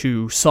going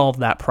to solve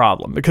that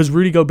problem because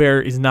Rudy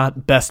Gobert is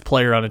not best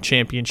player on a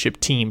championship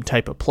team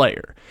type of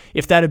player.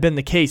 If that had been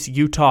the case,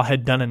 Utah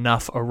had done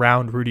enough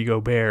around Rudy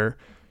Gobert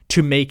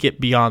to make it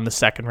beyond the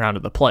second round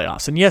of the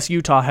playoffs. And yes,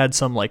 Utah had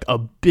some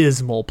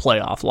abysmal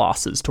playoff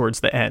losses towards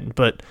the end,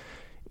 but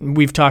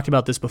we've talked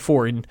about this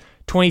before. In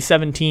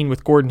 2017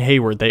 with Gordon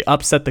Hayward, they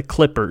upset the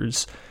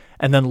Clippers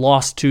and then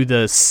lost to in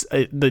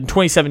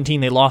 2017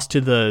 they lost to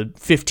the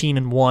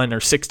 15-1 or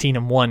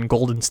 16-1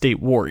 Golden State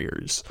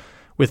Warriors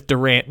with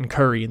Durant and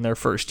Curry in their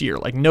first year.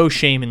 No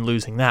shame in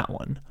losing that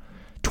one.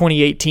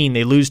 2018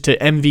 they lose to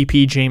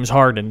MVP James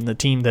Harden, the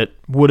team that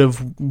would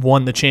have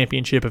won the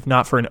championship if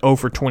not for an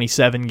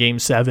 0-for-27 Game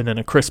 7 and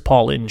a Chris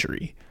Paul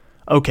injury.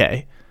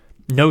 Okay,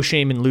 no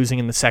shame in losing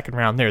in the second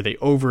round there. They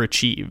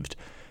overachieved.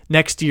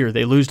 Next year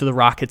they lose to the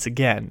Rockets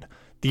again.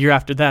 The year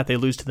after that, they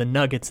lose to the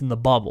Nuggets in the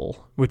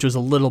bubble, which was a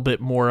little bit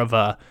more of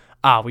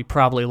we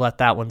probably let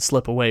that one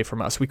slip away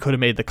from us. We could have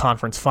made the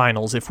conference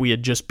finals if we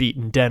had just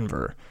beaten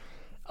Denver.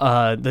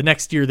 The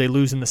next year, they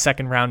lose in the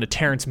second round to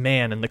Terrence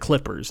Mann and the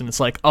Clippers, and it's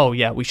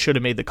we should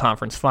have made the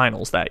conference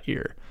finals that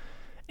year.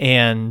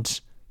 And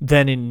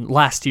then in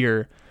last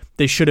year,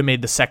 they should have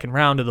made the second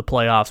round of the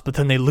playoffs, but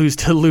then they lose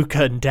to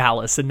Luka and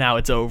Dallas, and now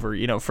it's over,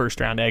 first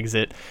round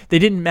exit. They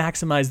didn't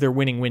maximize their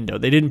winning window.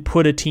 They didn't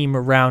put a team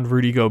around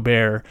Rudy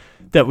Gobert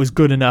that was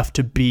good enough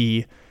to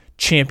be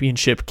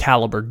championship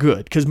caliber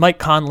good. Because Mike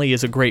Conley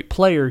is a great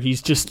player.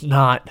 He's just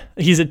not,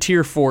 he's a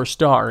tier 4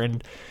 star,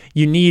 and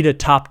you need a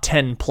top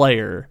 10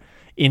 player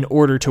in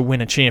order to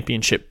win a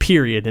championship,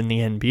 period, in the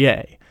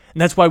NBA.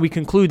 And that's why we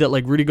conclude that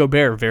Rudy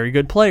Gobert, very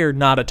good player,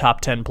 not a top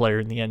 10 player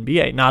in the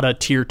NBA, not a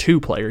tier 2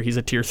 player. He's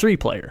a tier 3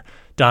 player.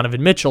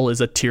 Donovan Mitchell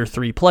is a tier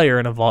 3 player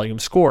and a volume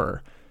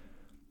scorer.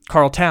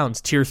 Karl Towns,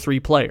 tier 3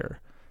 player.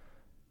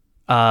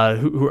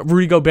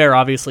 Rudy Gobert,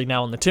 obviously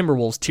now in the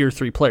Timberwolves, tier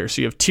 3 player.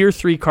 So you have tier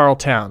 3 Karl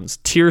Towns,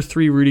 tier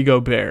 3 Rudy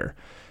Gobert,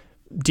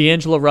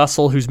 D'Angelo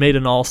Russell, who's made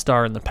an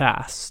all-star in the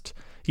past.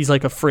 He's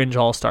like a fringe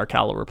all-star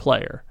caliber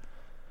player.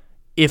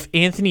 If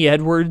Anthony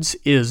Edwards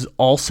is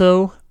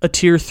also a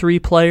tier 3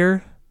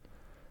 player,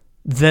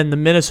 then the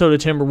Minnesota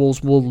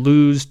Timberwolves will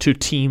lose to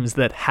teams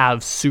that have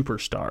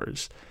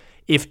superstars.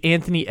 if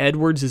Anthony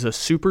Edwards is a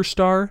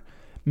superstar,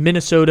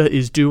 Minnesota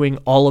is doing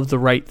all of the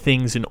right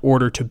things in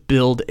order to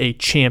build a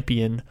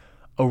champion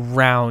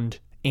around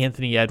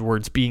Anthony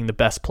Edwards being the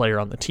best player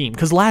on the team.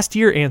 Because last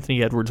year,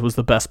 Anthony Edwards was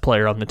the best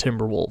player on the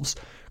Timberwolves.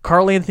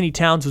 Karl Anthony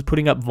Towns was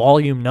putting up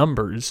volume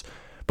numbers,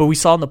 but we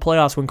saw in the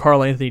playoffs when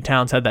Karl Anthony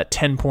Towns had that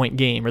 10-point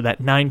game or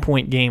that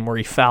 9-point game where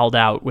he fouled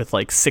out with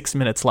like 6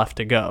 minutes left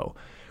to go.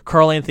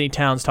 Karl Anthony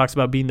Towns talks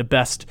about being the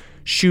best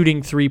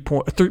shooting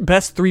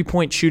best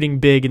 3-point shooting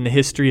big in the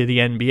history of the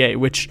NBA,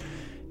 which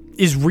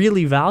is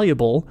really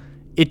valuable.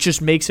 It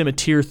just makes him a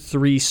tier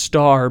 3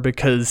 star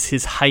because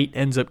his height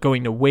ends up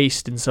going to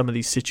waste in some of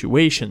these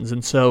situations.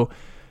 And so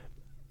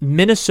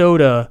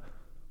Minnesota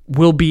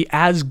will be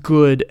as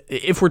good,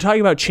 if we're talking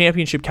about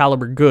championship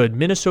caliber good,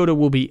 Minnesota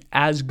will be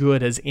as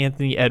good as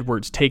Anthony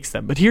Edwards takes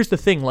them. But here's the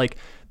thing, like,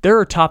 there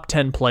are top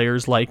 10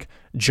 players like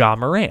Ja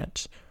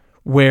Morant,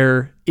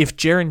 where if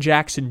Jaren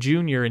Jackson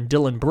Jr. and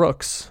Dylan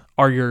Brooks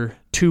are your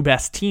two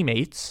best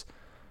teammates,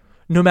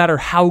 no matter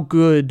how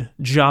good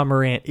Ja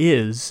Morant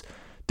is,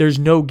 there's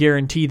no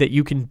guarantee that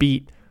you can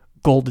beat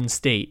Golden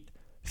State,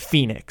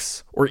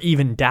 Phoenix, or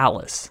even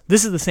Dallas.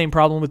 This is the same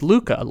problem with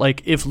Luka.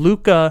 Like, if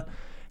Luka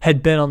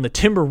had been on the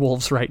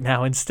Timberwolves right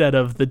now instead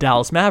of the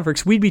Dallas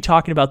Mavericks, we'd be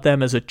talking about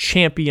them as a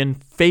champion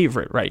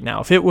favorite right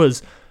now. If it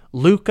was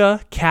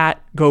Luka,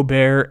 Cat,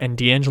 Gobert, and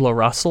D'Angelo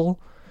Russell,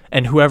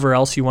 and whoever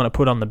else you want to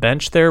put on the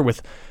bench there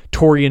with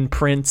Taurean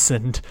Prince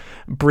and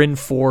Bryn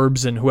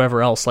Forbes and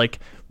whoever else, like,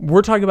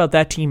 we're talking about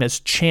that team as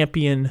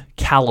champion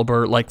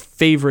caliber, like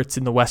favorites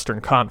in the Western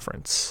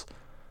Conference.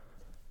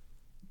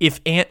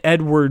 If Ant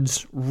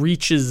Edwards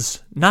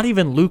reaches, not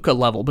even Luka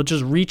level, but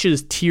just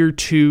reaches tier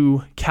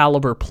 2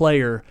 caliber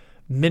player,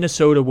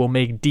 Minnesota will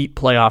make deep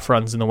playoff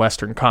runs in the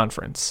Western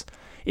Conference.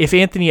 If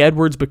Anthony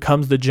Edwards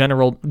becomes the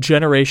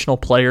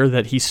generational player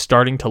that he's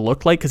starting to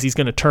look like, because he's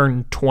going to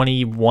turn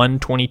 21,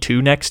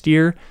 22 next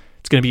year,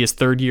 it's going to be his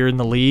third year in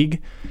the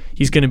league.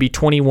 He's going to be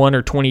 21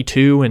 or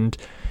 22, and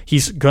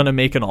he's going to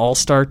make an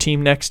all-star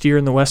team next year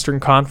in the Western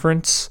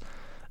Conference.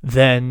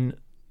 Then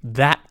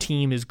that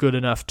team is good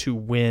enough to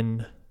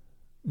win,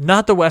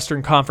 not the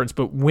Western Conference,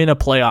 but win a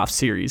playoff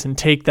series and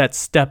take that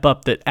step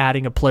up that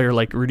adding a player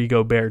like Rudy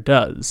Gobert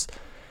does.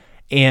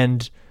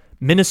 And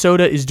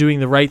Minnesota is doing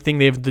the right thing.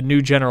 They have the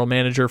new general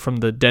manager from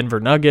the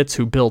Denver Nuggets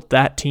who built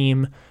that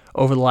team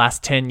over the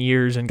last 10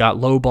 years and got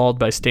lowballed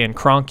by Stan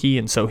Kroenke,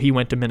 and so he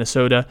went to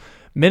Minnesota.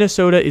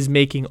 Minnesota is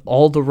making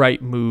all the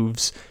right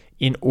moves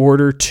in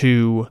order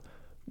to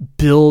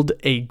build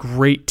a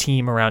great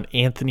team around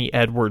Anthony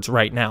Edwards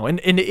right now.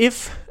 And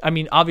if, I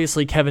mean,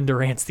 obviously Kevin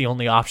Durant's the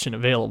only option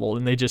available,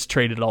 and they just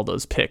traded all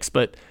those picks,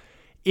 but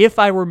if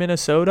I were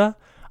Minnesota,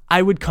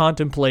 I would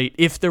contemplate,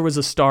 if there was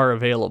a star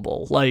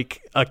available,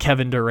 like a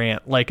Kevin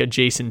Durant, like a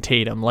Jason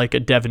Tatum, like a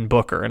Devin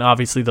Booker, and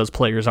obviously those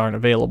players aren't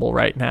available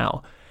right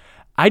now,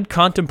 I'd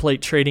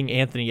contemplate trading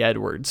Anthony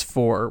Edwards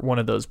for one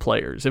of those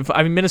players.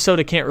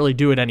 Minnesota can't really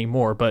do it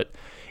anymore, but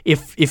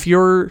if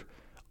your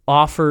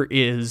offer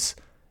is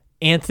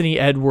Anthony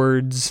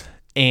Edwards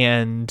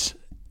and,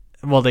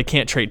 well, they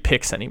can't trade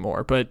picks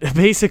anymore, but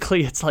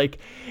basically it's like,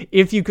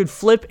 if you could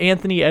flip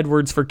Anthony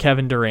Edwards for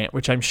Kevin Durant,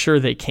 which I'm sure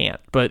they can't,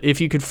 but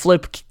if you could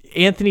flip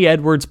Anthony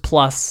Edwards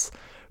plus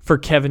for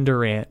Kevin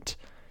Durant,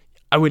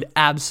 I would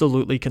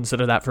absolutely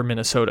consider that for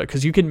Minnesota,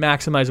 because you can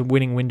maximize a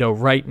winning window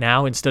right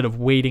now instead of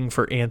waiting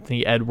for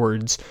Anthony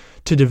Edwards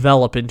to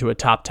develop into a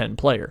top 10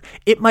 player.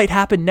 It might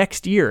happen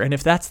next year, and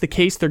if that's the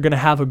case, they're going to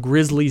have a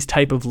Grizzlies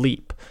type of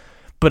leap.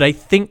 But I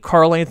think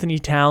Karl Anthony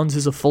Towns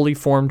is a fully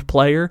formed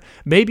player.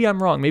 Maybe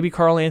I'm wrong. Maybe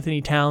Karl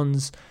Anthony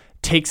Towns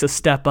takes a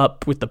step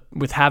up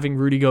with having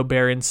Rudy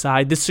Gobert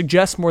inside. This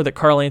suggests more that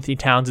Karl Anthony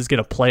Towns is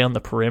going to play on the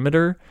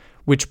perimeter,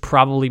 which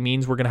probably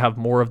means we're going to have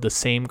more of the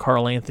same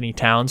Karl Anthony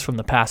Towns from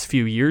the past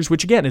few years,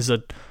 which again is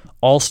an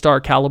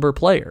all-star caliber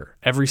player.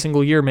 Every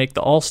single year make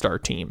the all-star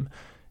team.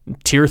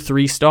 Tier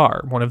 3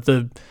 star, one of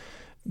the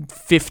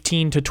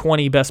 15 to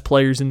 20 best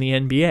players in the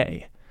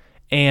NBA.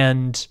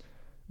 And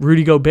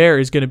Rudy Gobert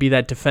is going to be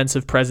that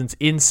defensive presence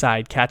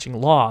inside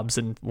catching lobs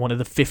and one of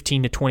the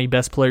 15 to 20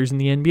 best players in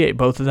the NBA.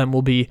 Both of them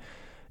will be,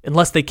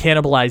 unless they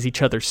cannibalize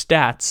each other's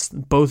stats,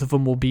 both of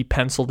them will be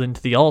penciled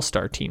into the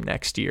all-star team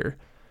next year.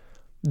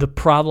 The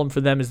problem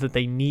for them is that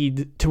they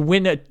need to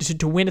win at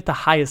the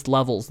highest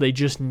levels. They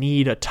just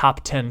need a top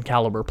 10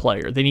 caliber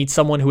player. They need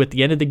someone who at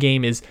the end of the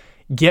game is,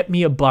 get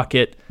me a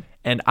bucket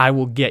and I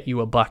will get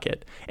you a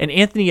bucket. And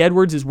Anthony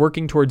Edwards is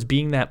working towards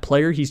being that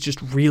player. He's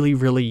just really,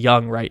 really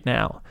young right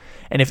now.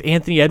 And if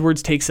Anthony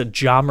Edwards takes a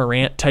Ja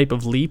Morant type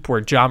of leap,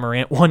 where Ja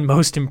Morant won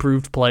most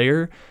improved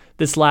player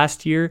this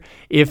last year,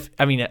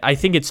 I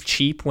think it's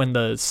cheap when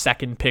the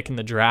second pick in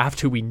the draft,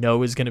 who we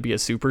know is going to be a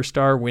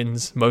superstar,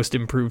 wins most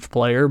improved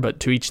player, but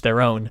to each their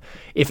own.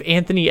 If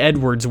Anthony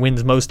Edwards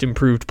wins most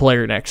improved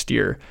player next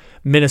year,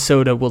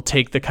 Minnesota will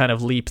take the kind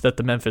of leap that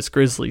the Memphis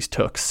Grizzlies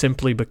took,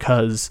 simply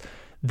because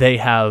they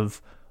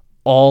have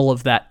all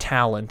of that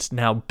talent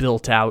now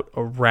built out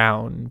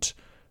around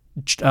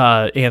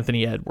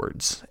Anthony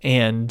Edwards,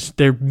 and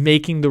they're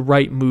making the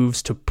right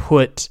moves to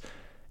put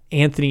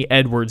Anthony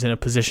Edwards in a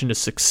position to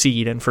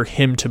succeed and for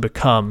him to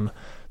become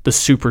the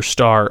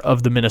superstar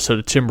of the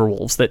Minnesota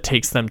Timberwolves that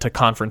takes them to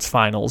conference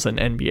finals and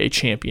NBA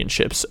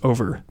championships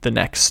over the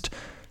next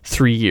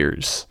 3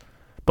 years.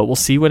 But we'll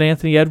see what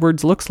Anthony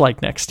Edwards looks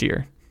like next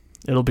year.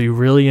 It'll be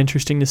really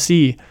interesting to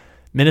see.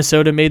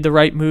 Minnesota made the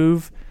right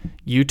move.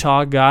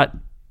 Utah got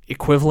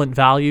equivalent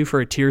value for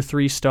a tier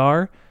 3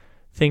 star.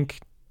 I think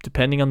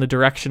depending on the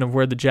direction of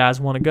where the Jazz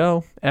want to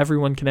go,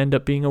 everyone can end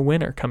up being a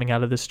winner coming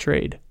out of this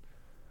trade,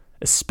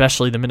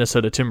 especially the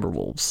Minnesota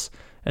Timberwolves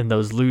and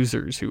those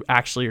losers who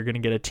actually are going to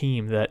get a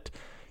team that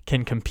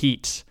can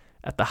compete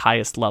at the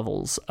highest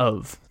levels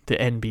of the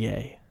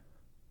NBA.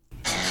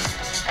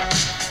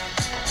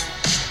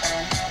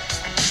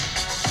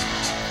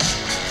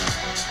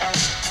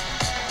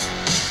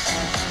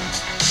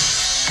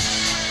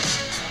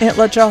 Ant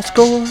let Ja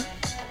score.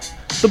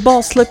 The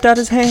ball slipped out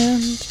his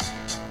hand.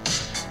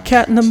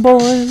 Cat and them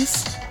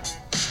boys,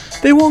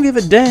 they won't give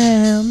a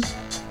damn.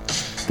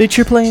 They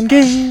cheer playing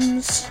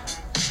games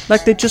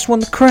like they just won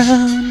the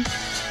crown.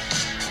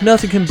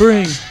 Nothing can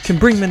bring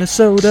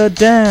Minnesota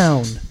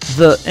down.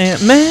 The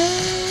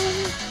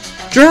Ant-Man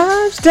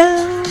drives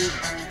down.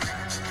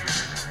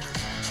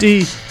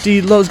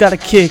 D-Lo's got a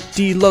kick.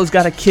 D-Lo's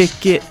got to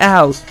kick it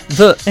out.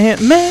 The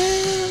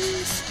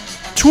Ant-Man's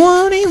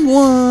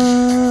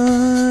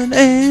 21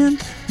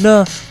 and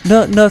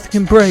nothing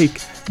can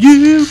break.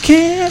 You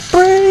can't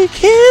break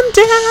him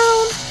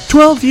down.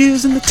 12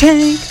 years in the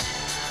tank.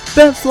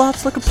 Bev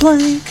flops like a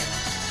plank.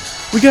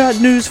 We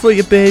got news for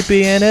you,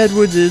 baby, and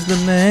Edwards is the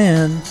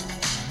man.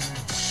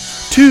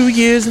 2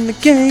 years in the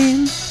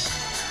game,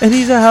 and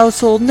he's a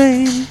household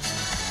name.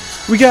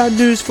 We got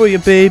news for you,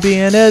 baby,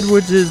 and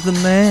Edwards is the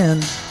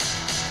man.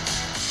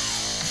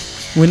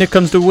 When it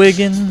comes to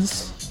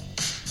Wiggins,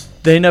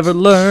 they never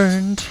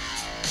learned.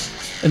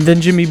 And then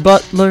Jimmy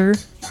Butler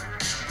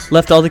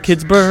left all the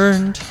kids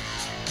burned.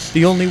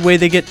 The only way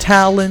they get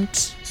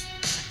talent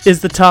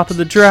is the top of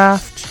the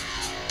draft.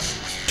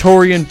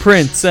 Taurean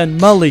Prince and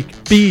Malik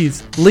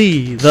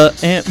Beasley, the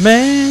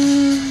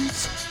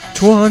Ant-Man's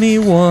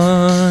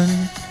 21.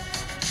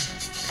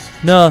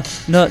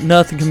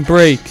 Nothing can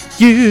break.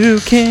 You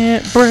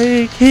can't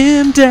break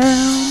him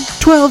down.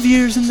 12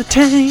 years in the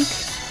tank.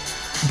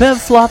 Bev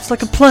flops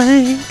like a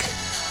plank.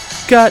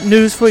 Got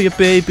news for you,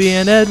 baby,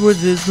 and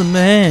Edwards is the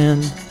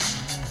man.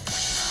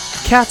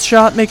 Cat's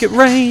shot, make it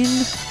rain.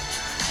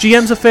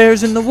 GM's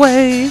affairs in the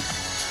way.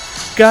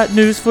 Got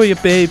news for you,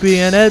 baby,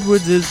 and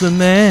Edwards is the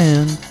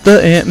man.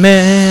 The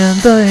Ant-Man,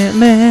 the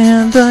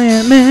Ant-Man, the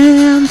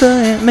Ant-Man, the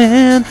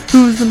Ant-Man.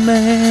 Who's the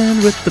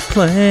man with the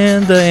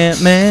plan? The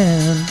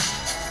Ant-Man.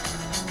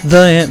 The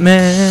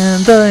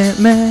Ant-Man, the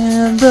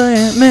Ant-Man, the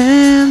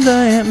Ant-Man, the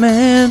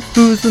Ant-Man.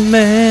 Who's the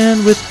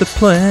man with the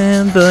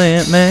plan? The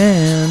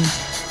Ant-Man.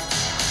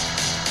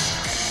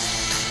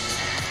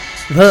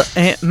 The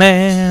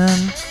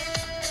Ant-Man.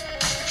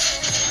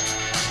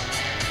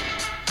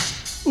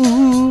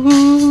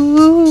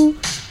 Ooh,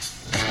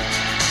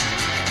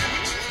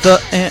 the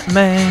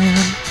Ant-Man.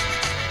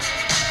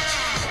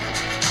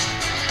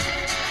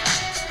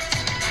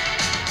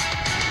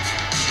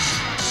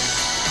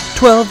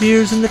 "12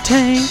 years in the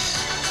tank.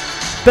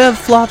 Bev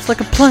flops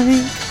like a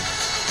plank.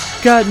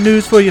 Got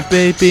news for you,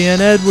 baby, and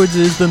Edwards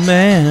is the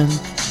man.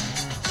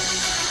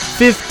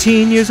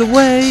 15 years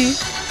away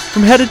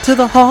from headed to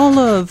the Hall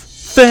of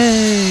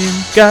Fame.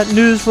 Got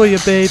news for you,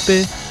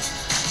 baby,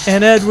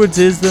 and Edwards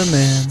is the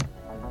man."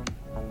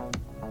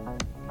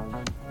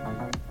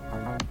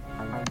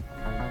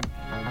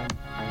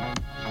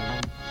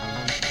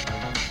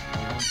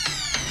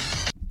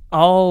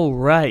 All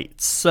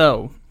right,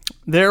 so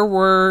there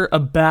were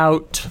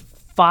about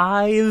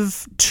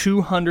 5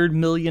 $200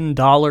 million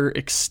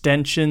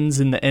extensions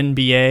in the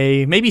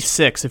NBA, maybe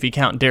 6 if you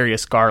count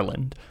Darius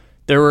Garland.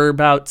 There were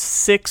about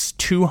 6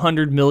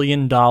 $200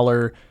 million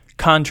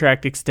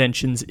contract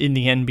extensions in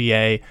the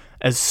NBA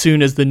as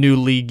soon as the new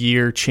league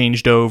year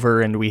changed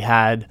over and we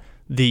had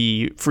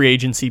the free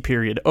agency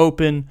period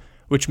open,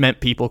 which meant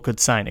people could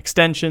sign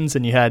extensions,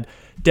 and you had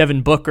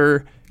Devin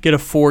Booker get a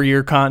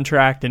 4-year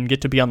contract and get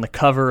to be on the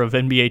cover of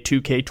NBA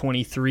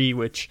 2K23,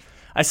 which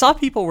I saw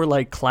people were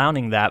like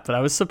clowning that, but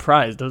I was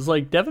surprised. I was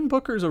like, Devin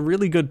Booker's a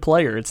really good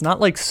player. It's not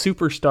like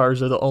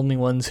superstars are the only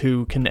ones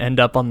who can end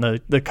up on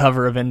the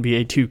cover of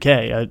NBA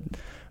 2K. I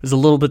was a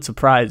little bit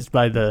surprised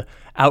by the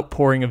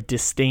outpouring of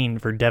disdain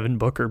for Devin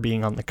Booker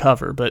being on the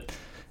cover, but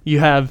you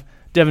have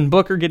Devin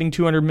Booker getting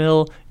 $200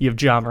 million, you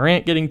have Ja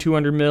Morant getting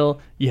 $200 million,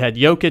 you had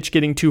Jokic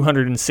getting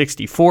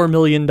 $264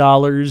 million,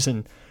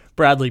 and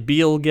Bradley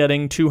Beal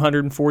getting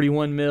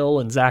 $241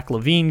 million, and Zach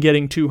LaVine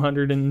getting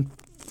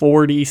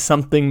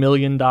 $240-something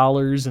million,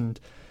 and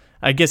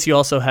I guess you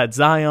also had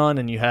Zion,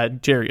 and you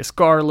had Darius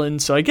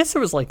Garland, so I guess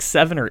there was like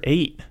 7 or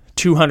 8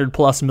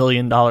 $200+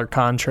 million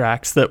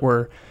contracts that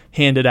were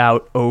handed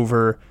out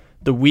over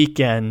the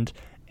weekend,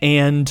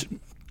 and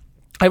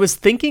I was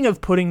thinking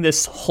of putting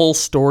this whole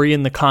story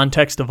in the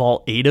context of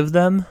all 8 of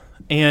them,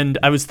 and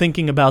I was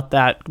thinking about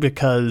that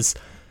because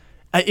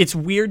it's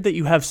weird that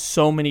you have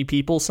so many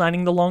people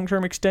signing the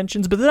long-term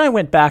extensions, but then I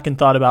went back and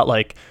thought about,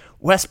 like,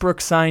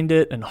 Westbrook signed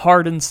it, and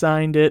Harden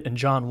signed it, and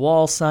John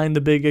Wall signed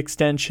the big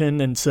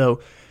extension. And so,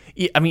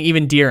 I mean,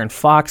 even De'Aaron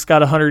Fox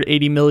got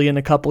 $180 million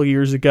a couple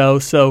years ago.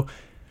 So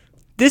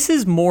this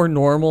is more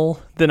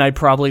normal than I'd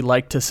probably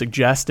like to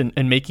suggest,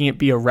 and making it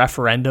be a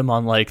referendum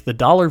on like the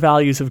dollar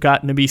values have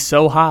gotten to be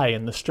so high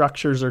and the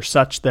structures are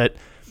such that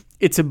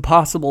it's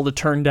impossible to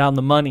turn down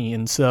the money.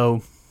 And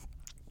so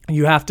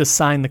you have to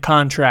sign the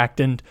contract,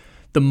 and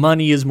the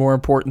money is more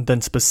important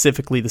than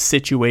specifically the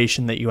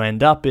situation that you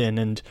end up in.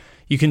 And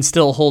you can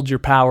still hold your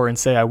power and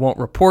say, I won't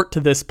report to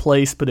this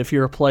place, but if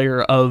you're a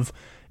player of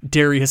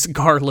Darius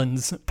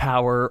Garland's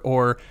power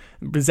or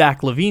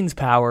Zach LaVine's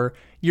power,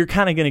 you're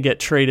kind of going to get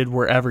traded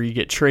wherever you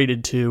get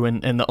traded to,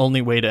 and the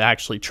only way to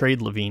actually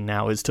trade LaVine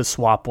now is to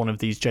swap one of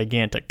these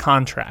gigantic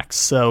contracts.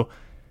 So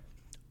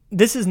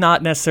this is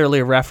not necessarily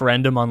a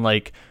referendum on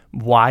like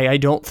why I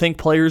don't think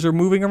players are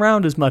moving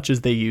around as much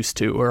as they used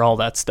to or all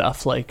that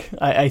stuff. Like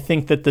I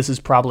think that this is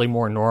probably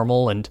more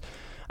normal, and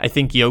I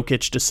think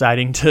Jokic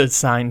deciding to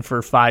sign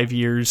for 5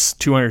 years,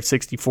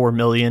 $264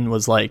 million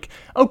was like,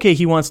 okay,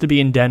 he wants to be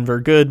in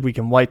Denver. Good. We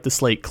can wipe the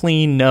slate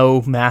clean.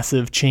 No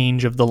massive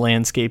change of the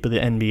landscape of the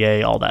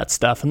NBA, all that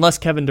stuff. Unless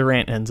Kevin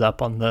Durant ends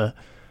up on the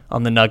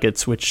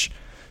Nuggets, which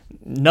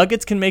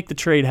Nuggets can make the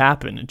trade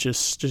happen. It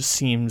just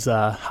seems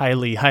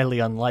highly, highly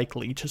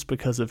unlikely just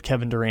because of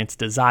Kevin Durant's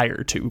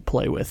desire to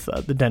play with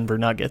the Denver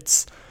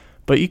Nuggets.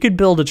 But you could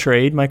build a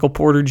trade. Michael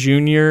Porter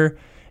Jr.,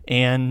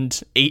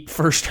 and 8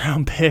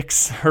 first-round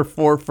picks or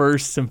 4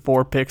 firsts and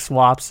 4 pick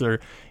swaps,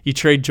 or you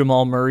trade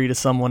Jamal Murray to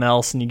someone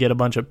else and you get a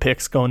bunch of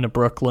picks going to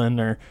Brooklyn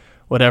or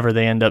whatever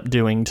they end up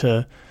doing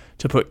to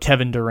put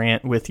Kevin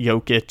Durant with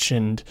Jokic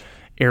and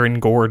Aaron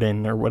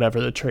Gordon or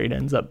whatever the trade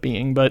ends up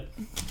being. But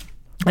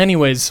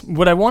anyways,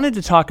 what I wanted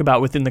to talk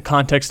about within the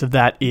context of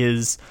that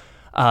is,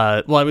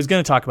 I was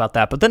going to talk about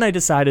that, but then I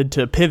decided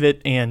to pivot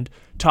and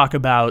talk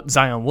about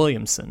Zion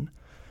Williamson.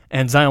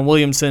 And Zion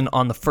Williamson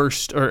on the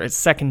first or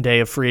second day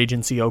of free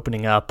agency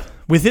opening up,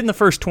 within the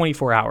first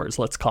 24 hours,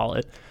 let's call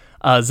it,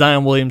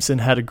 Zion Williamson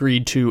had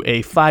agreed to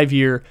a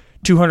 5-year,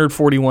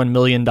 $241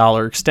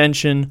 million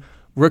extension,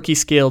 rookie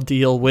scale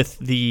deal with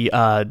the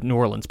New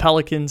Orleans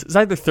Pelicans. It's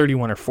either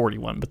 31 or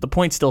 41, but the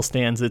point still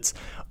stands. It's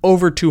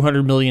over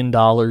 $200 million,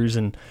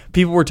 and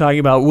people were talking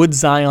about, would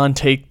Zion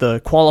take the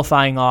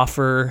qualifying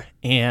offer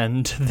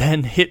and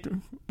then hit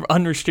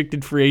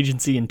unrestricted free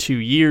agency in 2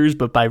 years,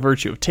 but by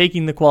virtue of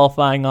taking the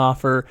qualifying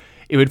offer,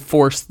 it would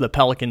force the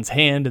Pelicans'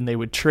 hand and they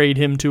would trade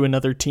him to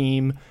another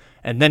team,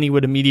 and then he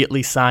would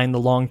immediately sign the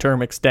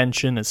long-term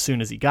extension as soon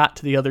as he got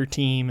to the other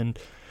team. And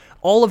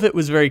all of it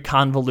was very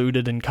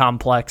convoluted and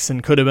complex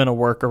and could have been a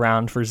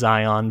workaround for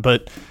Zion.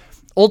 But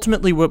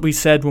ultimately what we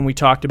said when we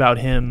talked about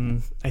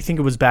him, I think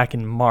it was back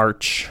in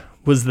March,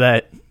 was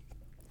that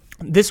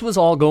this was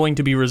all going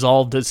to be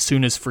resolved as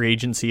soon as free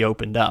agency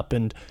opened up.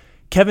 And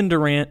Kevin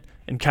Durant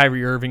and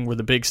Kyrie Irving were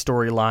the big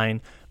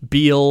storyline.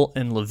 Beal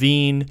and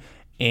LaVine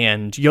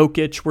and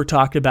Jokic were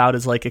talked about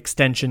as like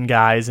extension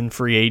guys and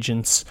free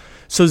agents.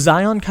 So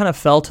Zion kind of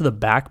fell to the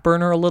back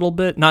burner a little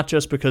bit, not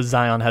just because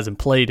Zion hasn't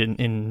played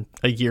in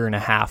a year and a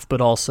half,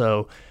 but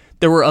also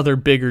there were other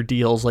bigger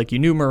deals. Like you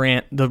knew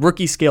Morant, the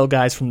rookie scale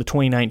guys from the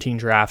 2019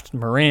 draft,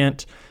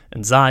 Morant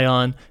and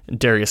Zion and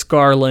Darius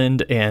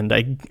Garland, and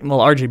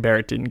RJ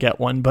Barrett didn't get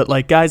one, but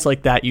like guys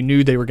like that, you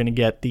knew they were going to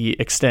get the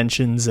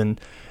extensions,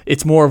 and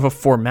it's more of a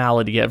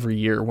formality every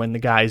year when the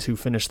guys who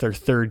finish their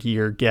third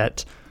year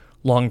get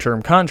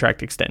long-term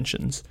contract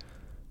extensions.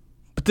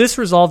 But this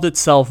resolved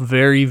itself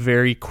very,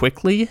 very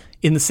quickly,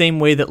 in the same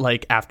way that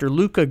like after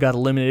Luka got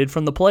eliminated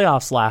from the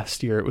playoffs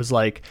last year, it was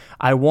like,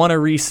 I want to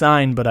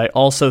re-sign, but I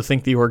also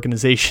think the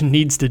organization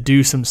needs to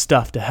do some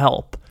stuff to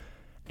help.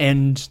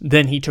 And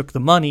then he took the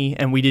money,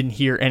 and we didn't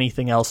hear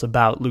anything else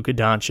about Luka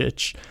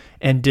Doncic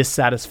and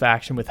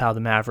dissatisfaction with how the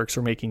Mavericks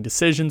were making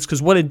decisions.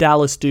 Because what did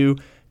Dallas do?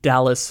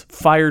 Dallas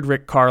fired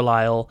Rick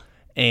Carlisle,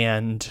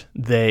 and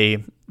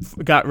they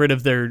got rid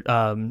of their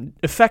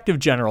effective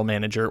general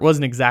manager. It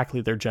wasn't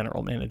exactly their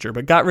general manager,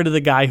 but got rid of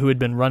the guy who had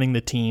been running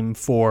the team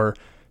for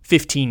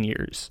 15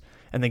 years.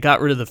 And they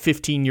got rid of the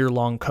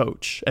 15-year-long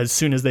coach as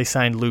soon as they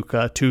signed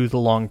Luka to the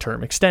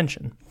long-term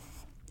extension.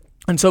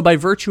 And so by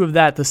virtue of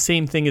that, the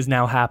same thing is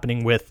now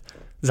happening with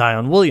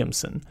Zion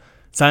Williamson.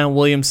 Zion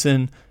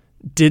Williamson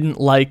didn't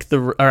have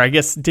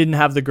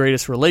the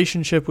greatest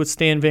relationship with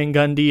Stan Van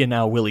Gundy, and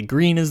now Willie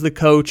Green is the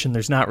coach, and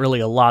there's not really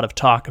a lot of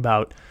talk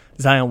about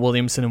Zion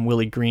Williamson and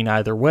Willie Green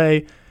either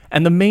way.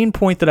 And the main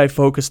point that I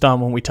focused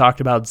on when we talked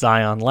about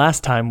Zion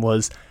last time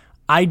was,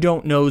 I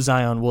don't know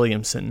Zion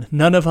Williamson.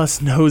 None of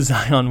us know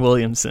Zion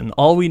Williamson.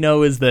 All we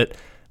know is that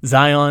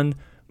Zion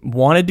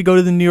wanted to go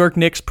to the New York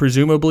Knicks,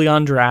 presumably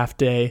on draft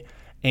day,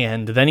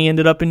 and then he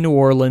ended up in New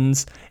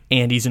Orleans,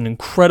 and he's an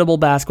incredible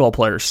basketball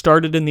player.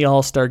 Started in the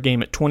All-Star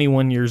game at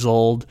 21 years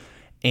old,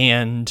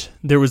 and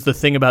there was the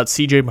thing about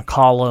CJ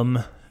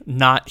McCollum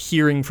not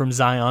hearing from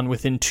Zion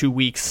within 2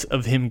 weeks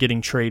of him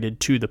getting traded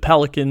to the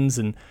Pelicans,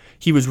 and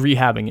he was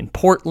rehabbing in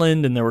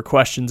Portland, and there were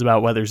questions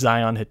about whether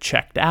Zion had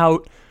checked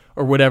out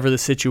or whatever the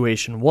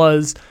situation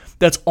was.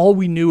 That's all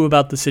we knew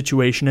about the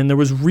situation, and there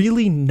was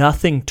really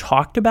nothing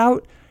talked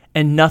about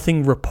and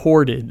nothing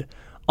reported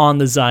on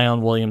the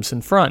Zion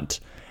Williamson front.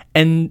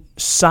 And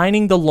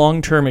signing the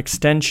long-term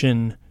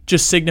extension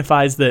just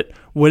signifies that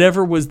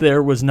whatever was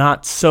there was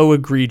not so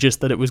egregious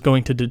that it was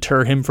going to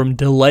deter him from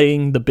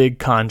delaying the big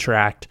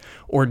contract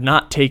or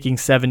not taking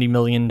 $70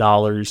 million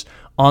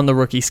on the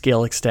rookie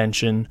scale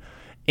extension.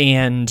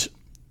 And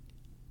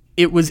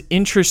it was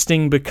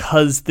interesting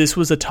because this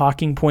was a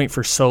talking point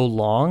for so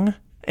long.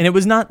 And it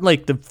was not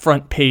like the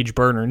front page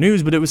burner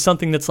news, but it was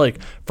something that's like,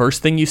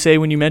 first thing you say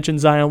when you mention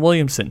Zion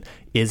Williamson,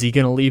 is he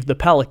going to leave the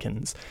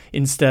Pelicans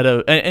instead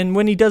of, and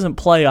when he doesn't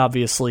play,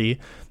 obviously,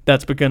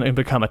 that's going to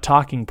become a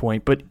talking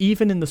point. But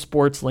even in the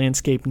sports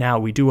landscape now,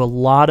 we do a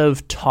lot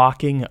of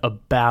talking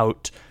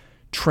about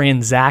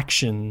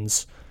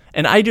transactions.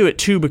 And I do it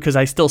too because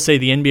I still say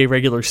the NBA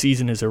regular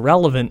season is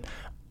irrelevant.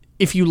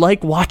 If you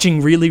like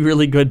watching really,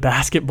 really good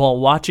basketball,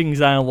 watching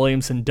Zion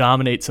Williamson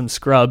dominate some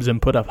scrubs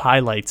and put up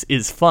highlights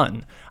is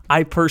fun.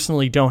 I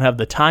personally don't have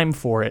the time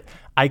for it.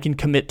 I can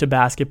commit to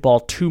basketball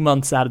 2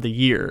 months out of the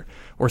year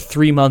or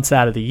 3 months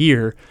out of the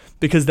year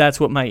because that's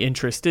what my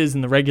interest is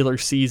in the regular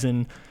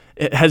season.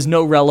 It has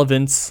no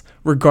relevance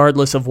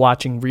regardless of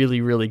watching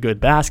really, really good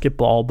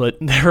basketball, but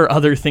there are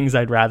other things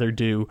I'd rather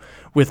do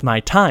with my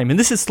time. And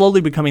this is slowly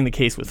becoming the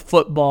case with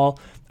football.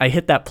 I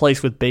hit that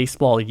place with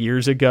baseball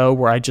years ago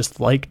where I just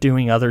like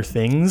doing other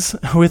things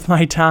with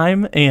my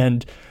time,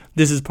 and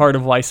this is part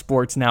of why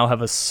sports now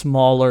have a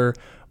smaller,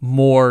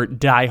 more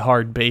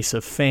diehard base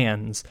of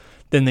fans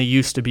than they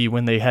used to be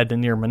when they had a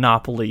near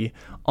monopoly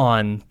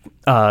on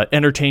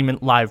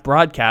entertainment live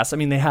broadcasts. I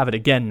mean, they have it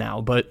again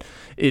now, but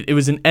it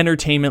was an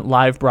entertainment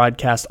live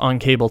broadcast on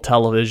cable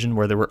television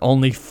where there were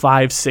only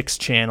 5-6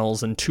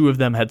 channels, and 2 of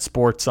them had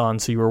sports on,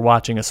 so you were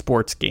watching a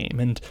sports game,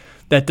 and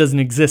that doesn't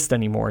exist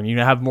anymore, and you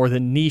have more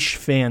than niche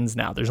fans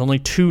now. There's only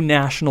 2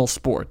 national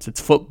sports. It's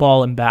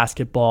football and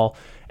basketball.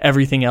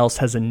 Everything else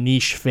has a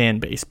niche fan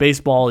base.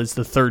 Baseball is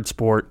the 3rd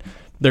sport.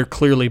 They're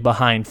clearly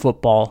behind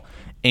football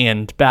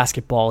and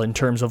basketball in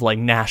terms of like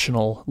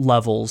national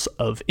levels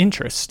of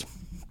interest.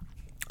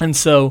 And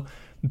so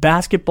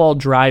basketball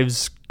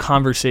drives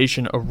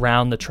conversation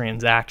around the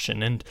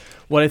transaction. And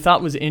what I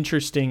thought was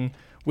interesting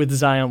with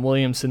Zion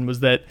Williamson was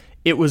that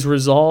it was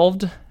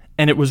resolved,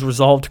 and it was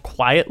resolved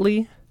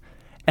quietly.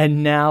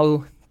 And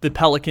now the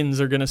Pelicans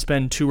are going to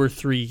spend 2 or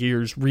 3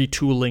 years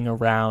retooling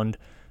around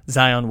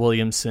Zion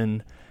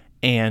Williamson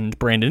and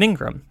Brandon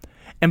Ingram.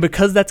 And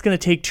because that's going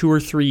to take 2 or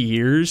 3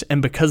 years,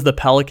 and because the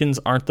Pelicans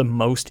aren't the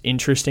most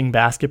interesting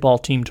basketball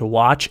team to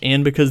watch,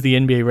 and because the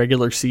NBA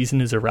regular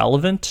season is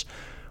irrelevant,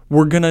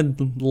 we're going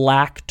to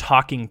lack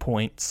talking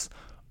points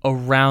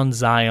around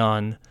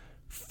Zion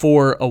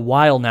for a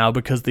while now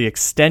because the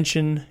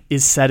extension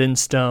is set in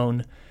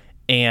stone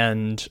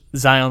and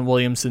Zion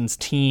Williamson's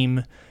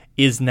team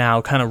is now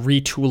kind of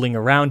retooling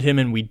around him,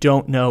 and we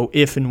don't know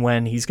if and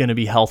when he's going to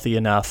be healthy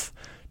enough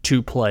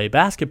to play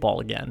basketball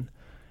again.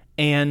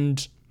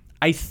 And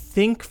I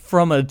think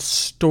from a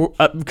story,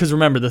 because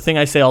remember, the thing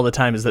I say all the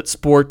time is that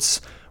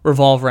sports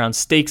revolve around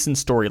stakes and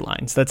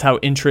storylines. That's how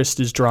interest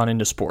is drawn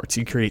into sports.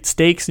 You create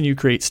stakes and you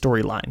create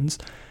storylines.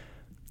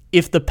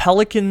 If the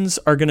Pelicans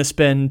are going to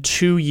spend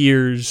 2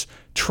 years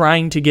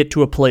trying to get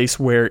to a place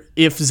where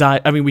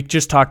we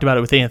just talked about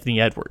it with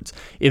Anthony Edwards.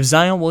 If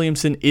Zion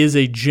Williamson is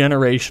a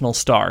generational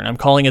star, and I'm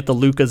calling it the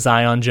Luka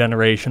Zion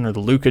generation or the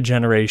Luka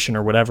generation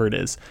or whatever it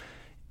is,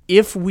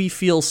 if we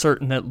feel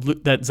certain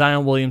that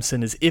Zion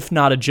Williamson is, if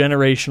not a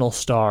generational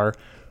star,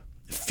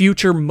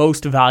 future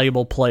most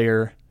valuable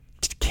player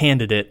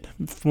candidate,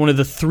 one of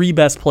the 3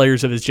 best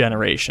players of his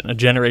generation, a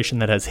generation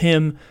that has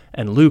him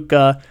and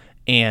Luka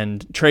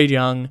and Trae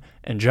Young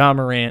and Ja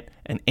Morant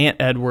and Ant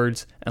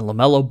Edwards and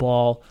LaMelo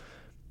Ball,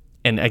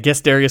 and I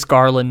guess Darius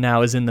Garland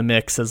now is in the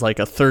mix as like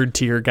a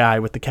 3rd-tier guy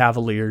with the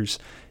Cavaliers.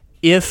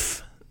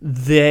 If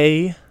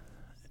they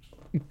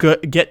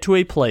get to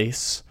a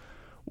place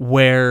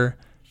where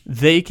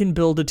they can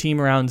build a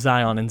team around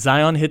Zion, and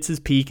Zion hits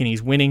his peak and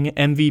he's winning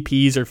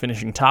MVPs or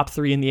finishing top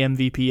 3 in the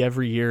MVP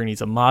every year, and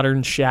he's a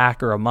modern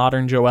Shaq or a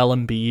modern Joel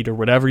Embiid or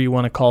whatever you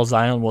want to call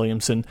Zion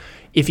Williamson,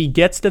 if he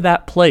gets to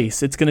that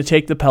place, it's going to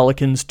take the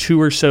Pelicans 2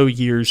 or so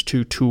years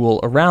to tool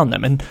around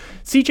them. And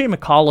CJ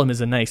McCollum is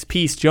a nice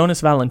piece.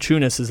 Jonas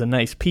Valanciunas is a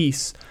nice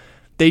piece.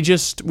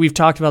 We've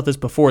talked about this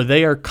before,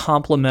 they are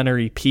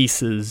complementary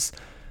pieces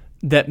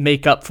that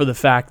make up for the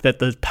fact that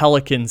the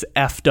Pelicans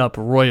effed up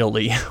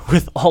royally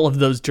with all of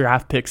those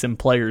draft picks and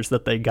players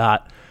that they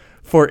got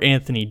for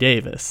Anthony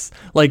Davis.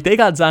 Like, they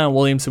got Zion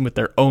Williamson with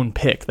their own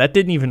pick. That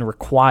didn't even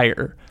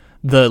require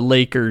the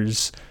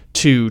Lakers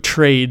to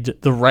trade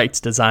the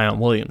rights to Zion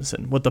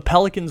Williamson. What the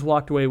Pelicans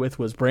walked away with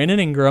was Brandon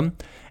Ingram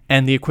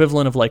and the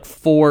equivalent of like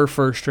 4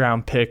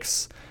 first-round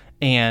picks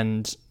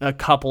and a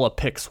couple of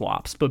pick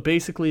swaps. But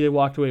basically they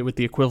walked away with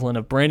the equivalent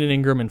of Brandon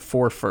Ingram and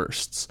 4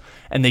 firsts.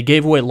 And they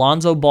gave away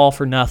Lonzo Ball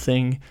for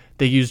nothing.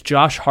 They used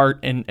Josh Hart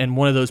and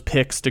one of those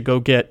picks to go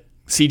get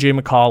CJ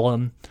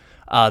McCollum.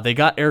 They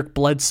got Eric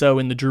Bledsoe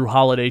in the Drew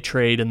Holiday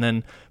trade and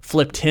then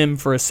flipped him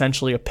for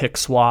essentially a pick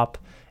swap.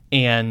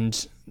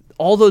 And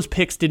all those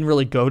picks didn't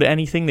really go to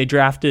anything. They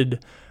traded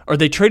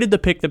the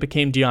pick that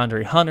became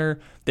DeAndre Hunter.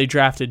 They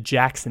drafted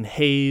Jackson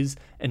Hayes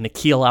and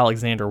Nickeil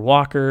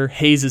Alexander-Walker.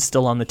 Hayes is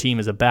still on the team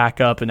as a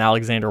backup, and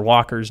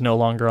Alexander-Walker is no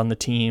longer on the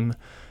team.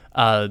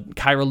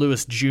 Kyra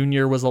Lewis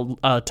Jr. was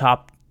a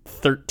top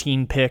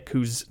 13 pick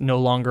who's no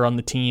longer on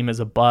the team as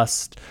a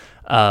bust.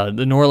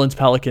 The New Orleans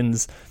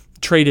Pelicans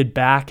traded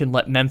back and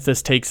let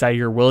Memphis take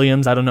Zaire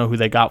Williams. I don't know who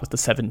they got with the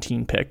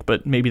 17 pick,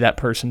 but maybe that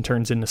person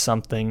turns into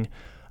something.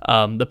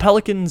 The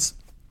Pelicans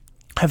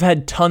have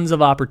had tons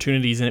of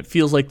opportunities, and it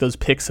feels like those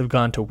picks have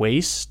gone to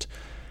waste.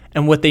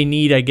 And what they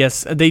need, I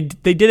guess, they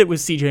did it with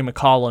CJ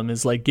McCollum,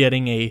 is like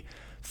getting a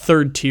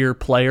third-tier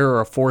player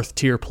or a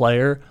fourth-tier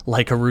player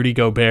like a Rudy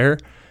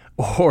Gobert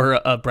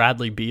or a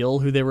Bradley Beal,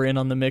 who they were in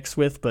on the mix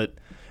with. But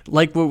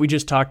like what we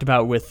just talked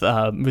about with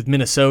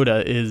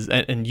Minnesota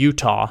and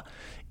Utah,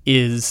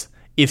 is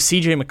if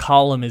CJ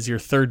McCollum is your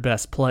third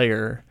best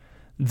player,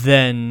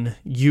 then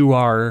you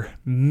are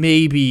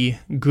maybe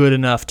good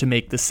enough to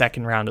make the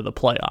second round of the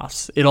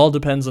playoffs. It all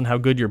depends on how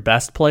good your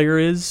best player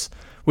is,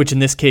 which in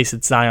this case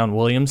it's Zion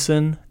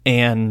Williamson,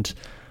 and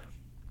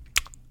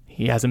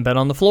he hasn't been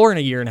on the floor in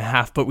a year and a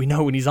half, but we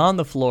know when he's on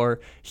the floor,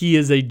 he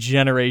is a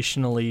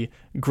generationally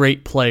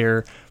great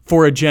player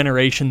for a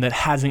generation that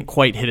hasn't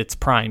quite hit its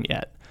prime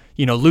yet.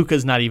 You know,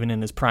 Luka's not even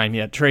in his prime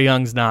yet. Trae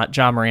Young's not.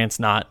 Ja Morant's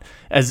not.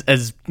 As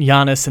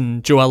Giannis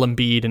and Joel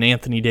Embiid and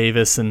Anthony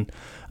Davis and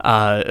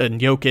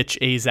Jokic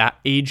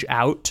age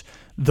out,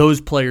 those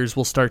players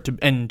will start to,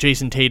 and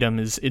Jason Tatum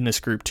is in this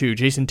group too.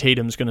 Jason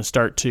Tatum's going to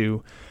start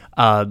to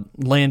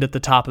land at the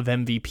top of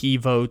MVP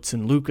votes,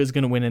 and Luka's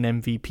going to win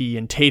an MVP,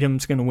 and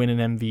Tatum's going to win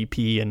an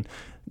MVP, and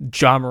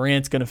Ja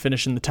Morant's going to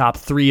finish in the top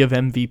 3 of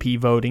MVP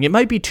voting. It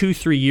might be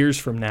 2-3 years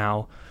from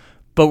now,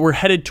 but we're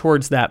headed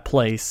towards that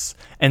place,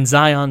 and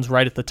Zion's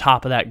right at the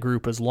top of that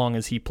group as long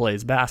as he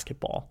plays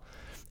basketball.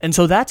 And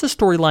so that's a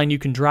storyline you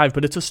can drive,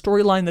 but it's a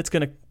storyline that's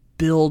going to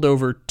build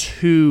over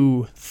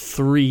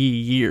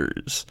 2-3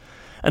 years.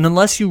 And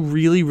unless you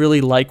really,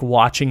 really like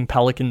watching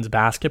Pelicans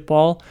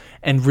basketball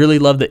and really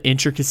love the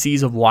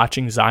intricacies of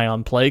watching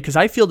Zion play, because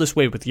I feel this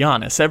way with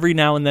Giannis. Every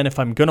now and then, if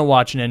I'm going to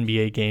watch an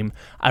NBA game,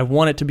 I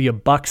want it to be a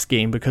Bucks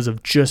game because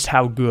of just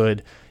how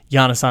good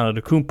Giannis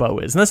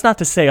Antetokounmpo is. And that's not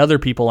to say other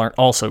people aren't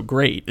also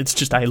great. It's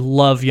just I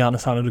love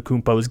Giannis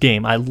Antetokounmpo's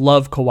game. I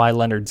love Kawhi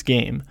Leonard's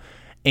game.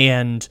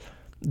 And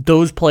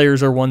those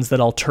players are ones that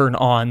I'll turn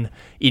on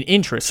in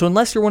interest. So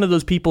unless you're one of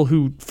those people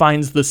who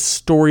finds the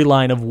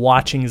storyline of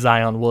watching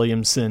Zion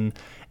Williamson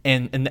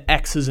and the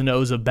X's and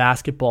O's of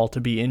basketball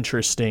to be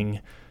interesting,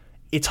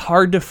 it's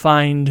hard to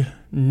find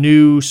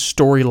new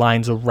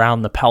storylines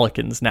around the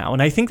Pelicans now.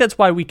 And I think that's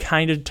why we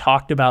kind of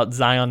talked about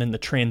Zion in the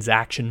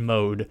transaction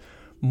mode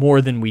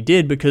more than we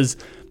did, because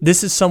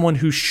this is someone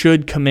who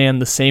should command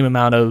the same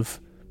amount of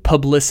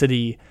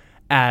publicity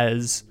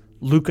as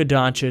Luka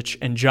Doncic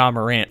and Ja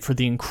Morant for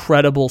the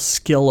incredible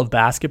skill of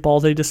basketball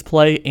they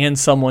display, and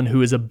someone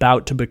who is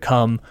about to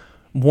become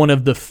one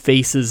of the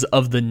faces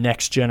of the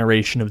next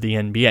generation of the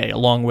NBA,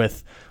 along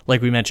with,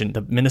 like we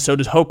mentioned,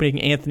 Minnesota's hoping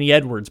Anthony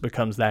Edwards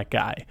becomes that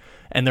guy,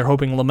 and they're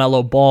hoping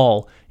LaMelo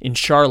Ball in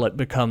Charlotte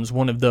becomes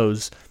one of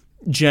those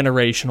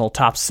generational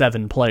top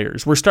 7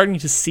 players. We're starting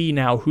to see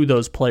now who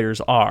those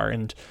players are,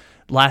 and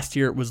last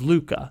year it was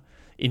Luka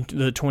in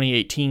the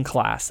 2018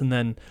 class, and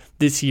then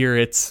this year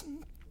it's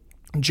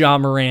Ja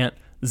Morant,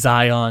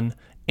 Zion,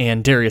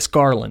 and Darius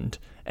Garland.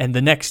 And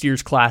the next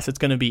year's class, it's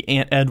going to be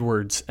Ant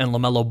Edwards and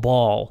LaMelo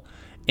Ball.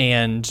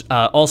 And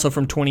also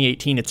from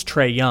 2018, it's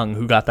Trae Young,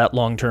 who got that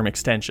long-term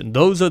extension.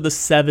 Those are the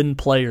 7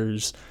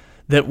 players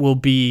that will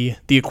be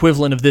the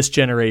equivalent of this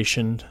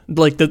generation.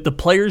 Like the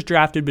players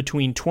drafted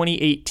between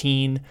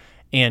 2018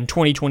 and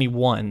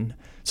 2021.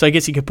 So I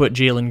guess you could put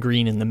Jalen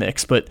Green in the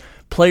mix. But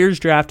players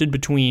drafted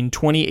between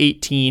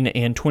 2018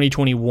 and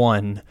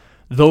 2021,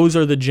 those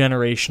are the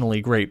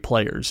generationally great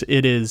players.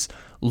 It is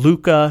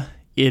Luka,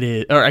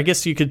 or I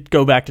guess you could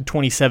go back to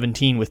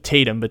 2017 with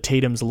Tatum, but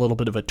Tatum's a little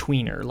bit of a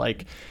tweener.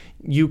 Like,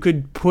 you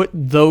could put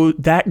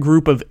that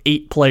group of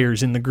 8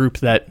 players in the group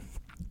that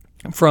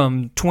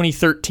from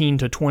 2013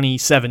 to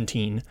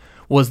 2017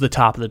 was the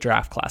top of the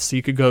draft class. So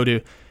you could go to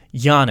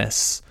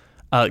Giannis,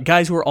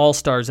 guys who are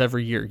all-stars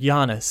every year.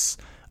 Giannis,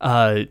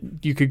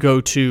 you could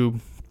go to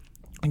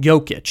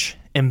Jokic,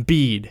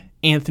 Embiid,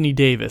 Anthony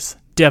Davis,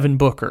 Devin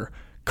Booker,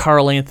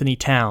 Karl Anthony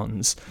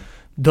Towns.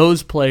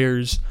 Those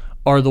players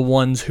are the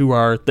ones who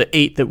are the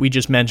 8 that we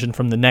just mentioned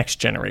from the next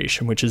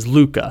generation, which is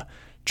Luka,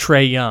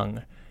 Trae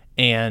Young,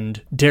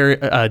 and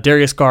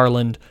Darius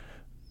Garland,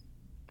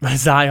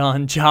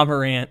 Zion, Ja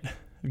Morant,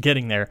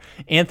 getting there,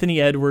 Anthony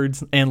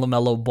Edwards, and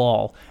LaMelo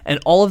Ball. And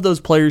all of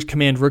those players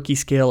command rookie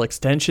scale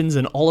extensions,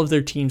 and all of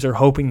their teams are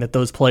hoping that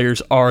those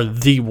players are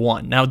the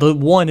one. Now, the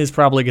one is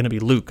probably going to be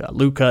Luka.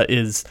 Luka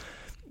is,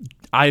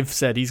 I've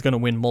said he's going to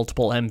win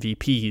multiple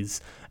MVPs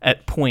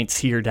at points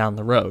here down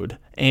the road.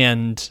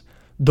 And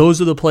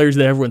those are the players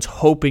that everyone's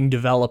hoping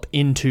develop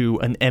into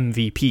an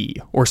MVP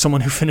or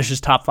someone who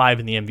finishes top 5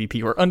 in the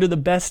MVP, or under the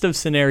best of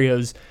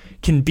scenarios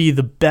can be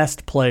the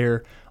best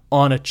player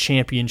on a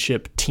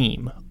championship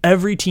team.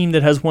 Every team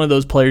that has one of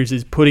those players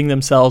is putting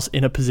themselves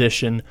in a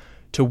position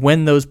to,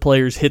 when those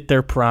players hit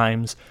their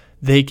primes,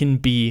 they can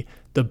be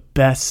the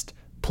best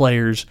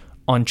players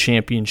on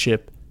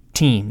championship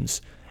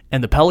teams.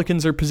 And the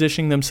Pelicans are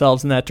positioning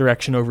themselves in that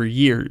direction over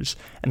years.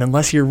 And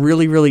unless you're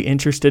really, really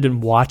interested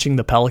in watching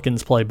the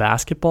Pelicans play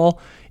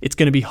basketball, it's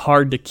going to be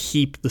hard to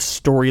keep the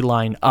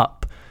storyline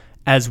up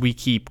as we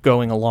keep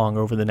going along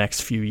over the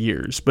next few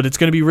years. But it's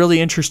going to be really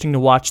interesting to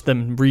watch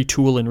them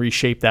retool and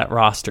reshape that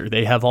roster.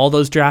 They have all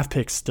those draft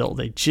picks still.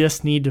 They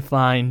just need to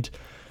find,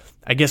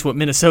 I guess, what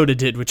Minnesota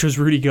did, which was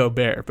Rudy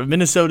Gobert. But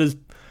Minnesota's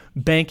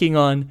banking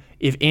on,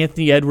 if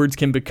Anthony Edwards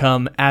can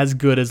become as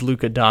good as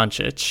Luka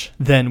Doncic,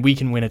 then we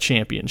can win a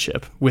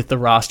championship with the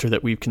roster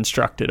that we've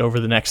constructed over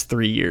the next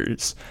 3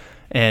 years.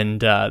 And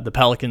the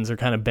Pelicans are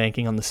kind of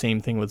banking on the same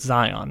thing with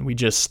Zion. We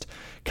just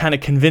kind of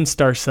convinced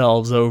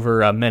ourselves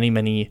over many,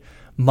 many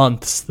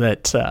months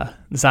that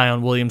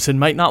Zion Williamson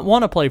might not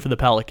want to play for the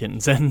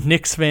Pelicans, and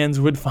Knicks fans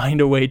would find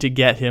a way to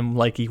get him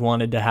like he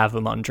wanted to have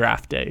him on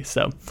draft day.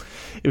 So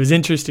it was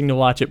interesting to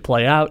watch it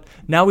play out.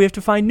 Now we have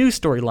to find new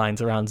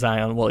storylines around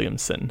Zion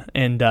Williamson,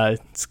 and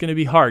it's going to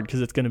be hard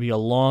because it's going to be a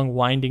long,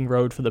 winding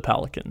road for the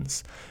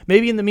Pelicans.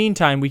 Maybe in the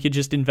meantime, we could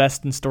just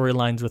invest in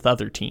storylines with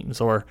other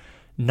teams or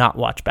not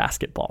watch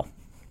basketball.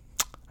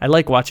 I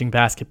like watching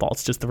basketball.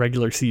 It's just the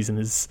regular season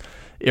is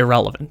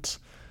irrelevant.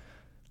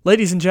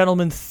 Ladies and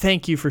gentlemen,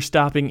 thank you for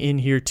stopping in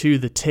here to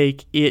the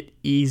Take It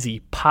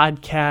Easy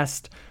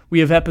podcast. We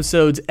have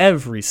episodes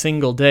every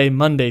single day,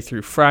 Monday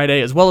through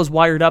Friday, as well as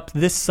Wired Up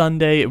this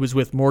Sunday. It was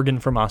with Morgan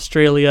from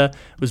Australia.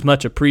 It was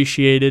much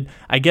appreciated.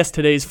 I guess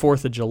today's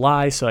 4th of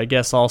July, so I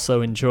guess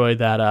also enjoy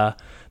that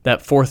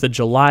 4th of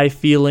July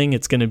feeling.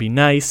 It's going to be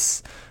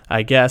nice,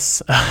 I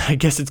guess. I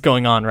guess it's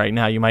going on right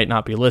now. You might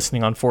not be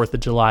listening on 4th of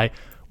July.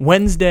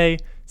 Wednesday,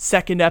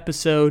 2nd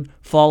episode,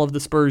 Fall of the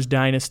Spurs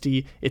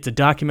Dynasty. It's a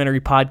documentary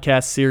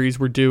podcast series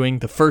we're doing.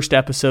 The first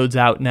episode's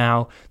out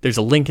now. There's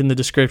a link in the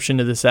description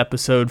to this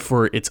episode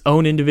for its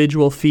own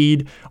individual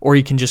feed, or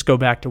you can just go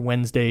back to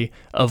Wednesday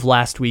of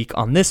last week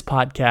on this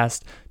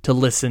podcast to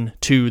listen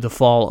to the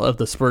Fall of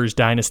the Spurs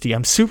Dynasty.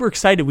 I'm super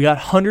excited. We got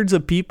hundreds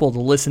of people to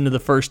listen to the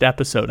first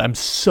episode. I'm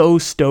so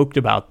stoked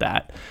about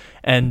that.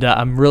 And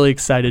I'm really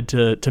excited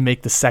to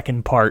make the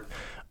second part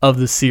of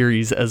the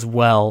series as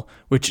well,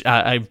 which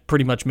I've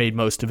pretty much made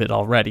most of it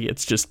already.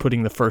 It's just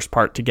putting the first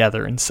part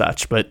together and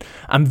such. But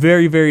I'm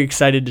very, very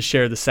excited to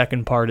share the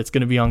second part. It's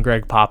going to be on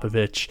Greg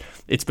Popovich.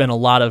 It's been a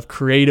lot of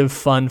creative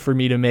fun for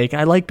me to make.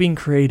 I like being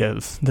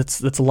creative.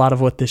 That's a lot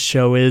of what this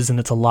show is, and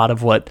it's a lot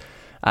of what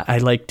I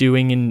like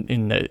doing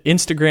in the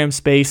Instagram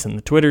space and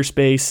the Twitter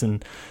space,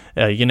 and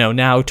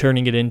now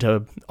turning it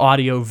into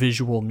audio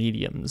visual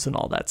mediums and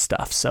all that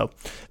stuff. So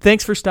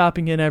thanks for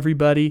stopping in,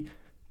 everybody.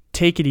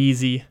 Take it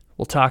easy.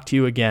 We'll talk to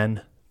you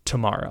again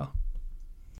tomorrow.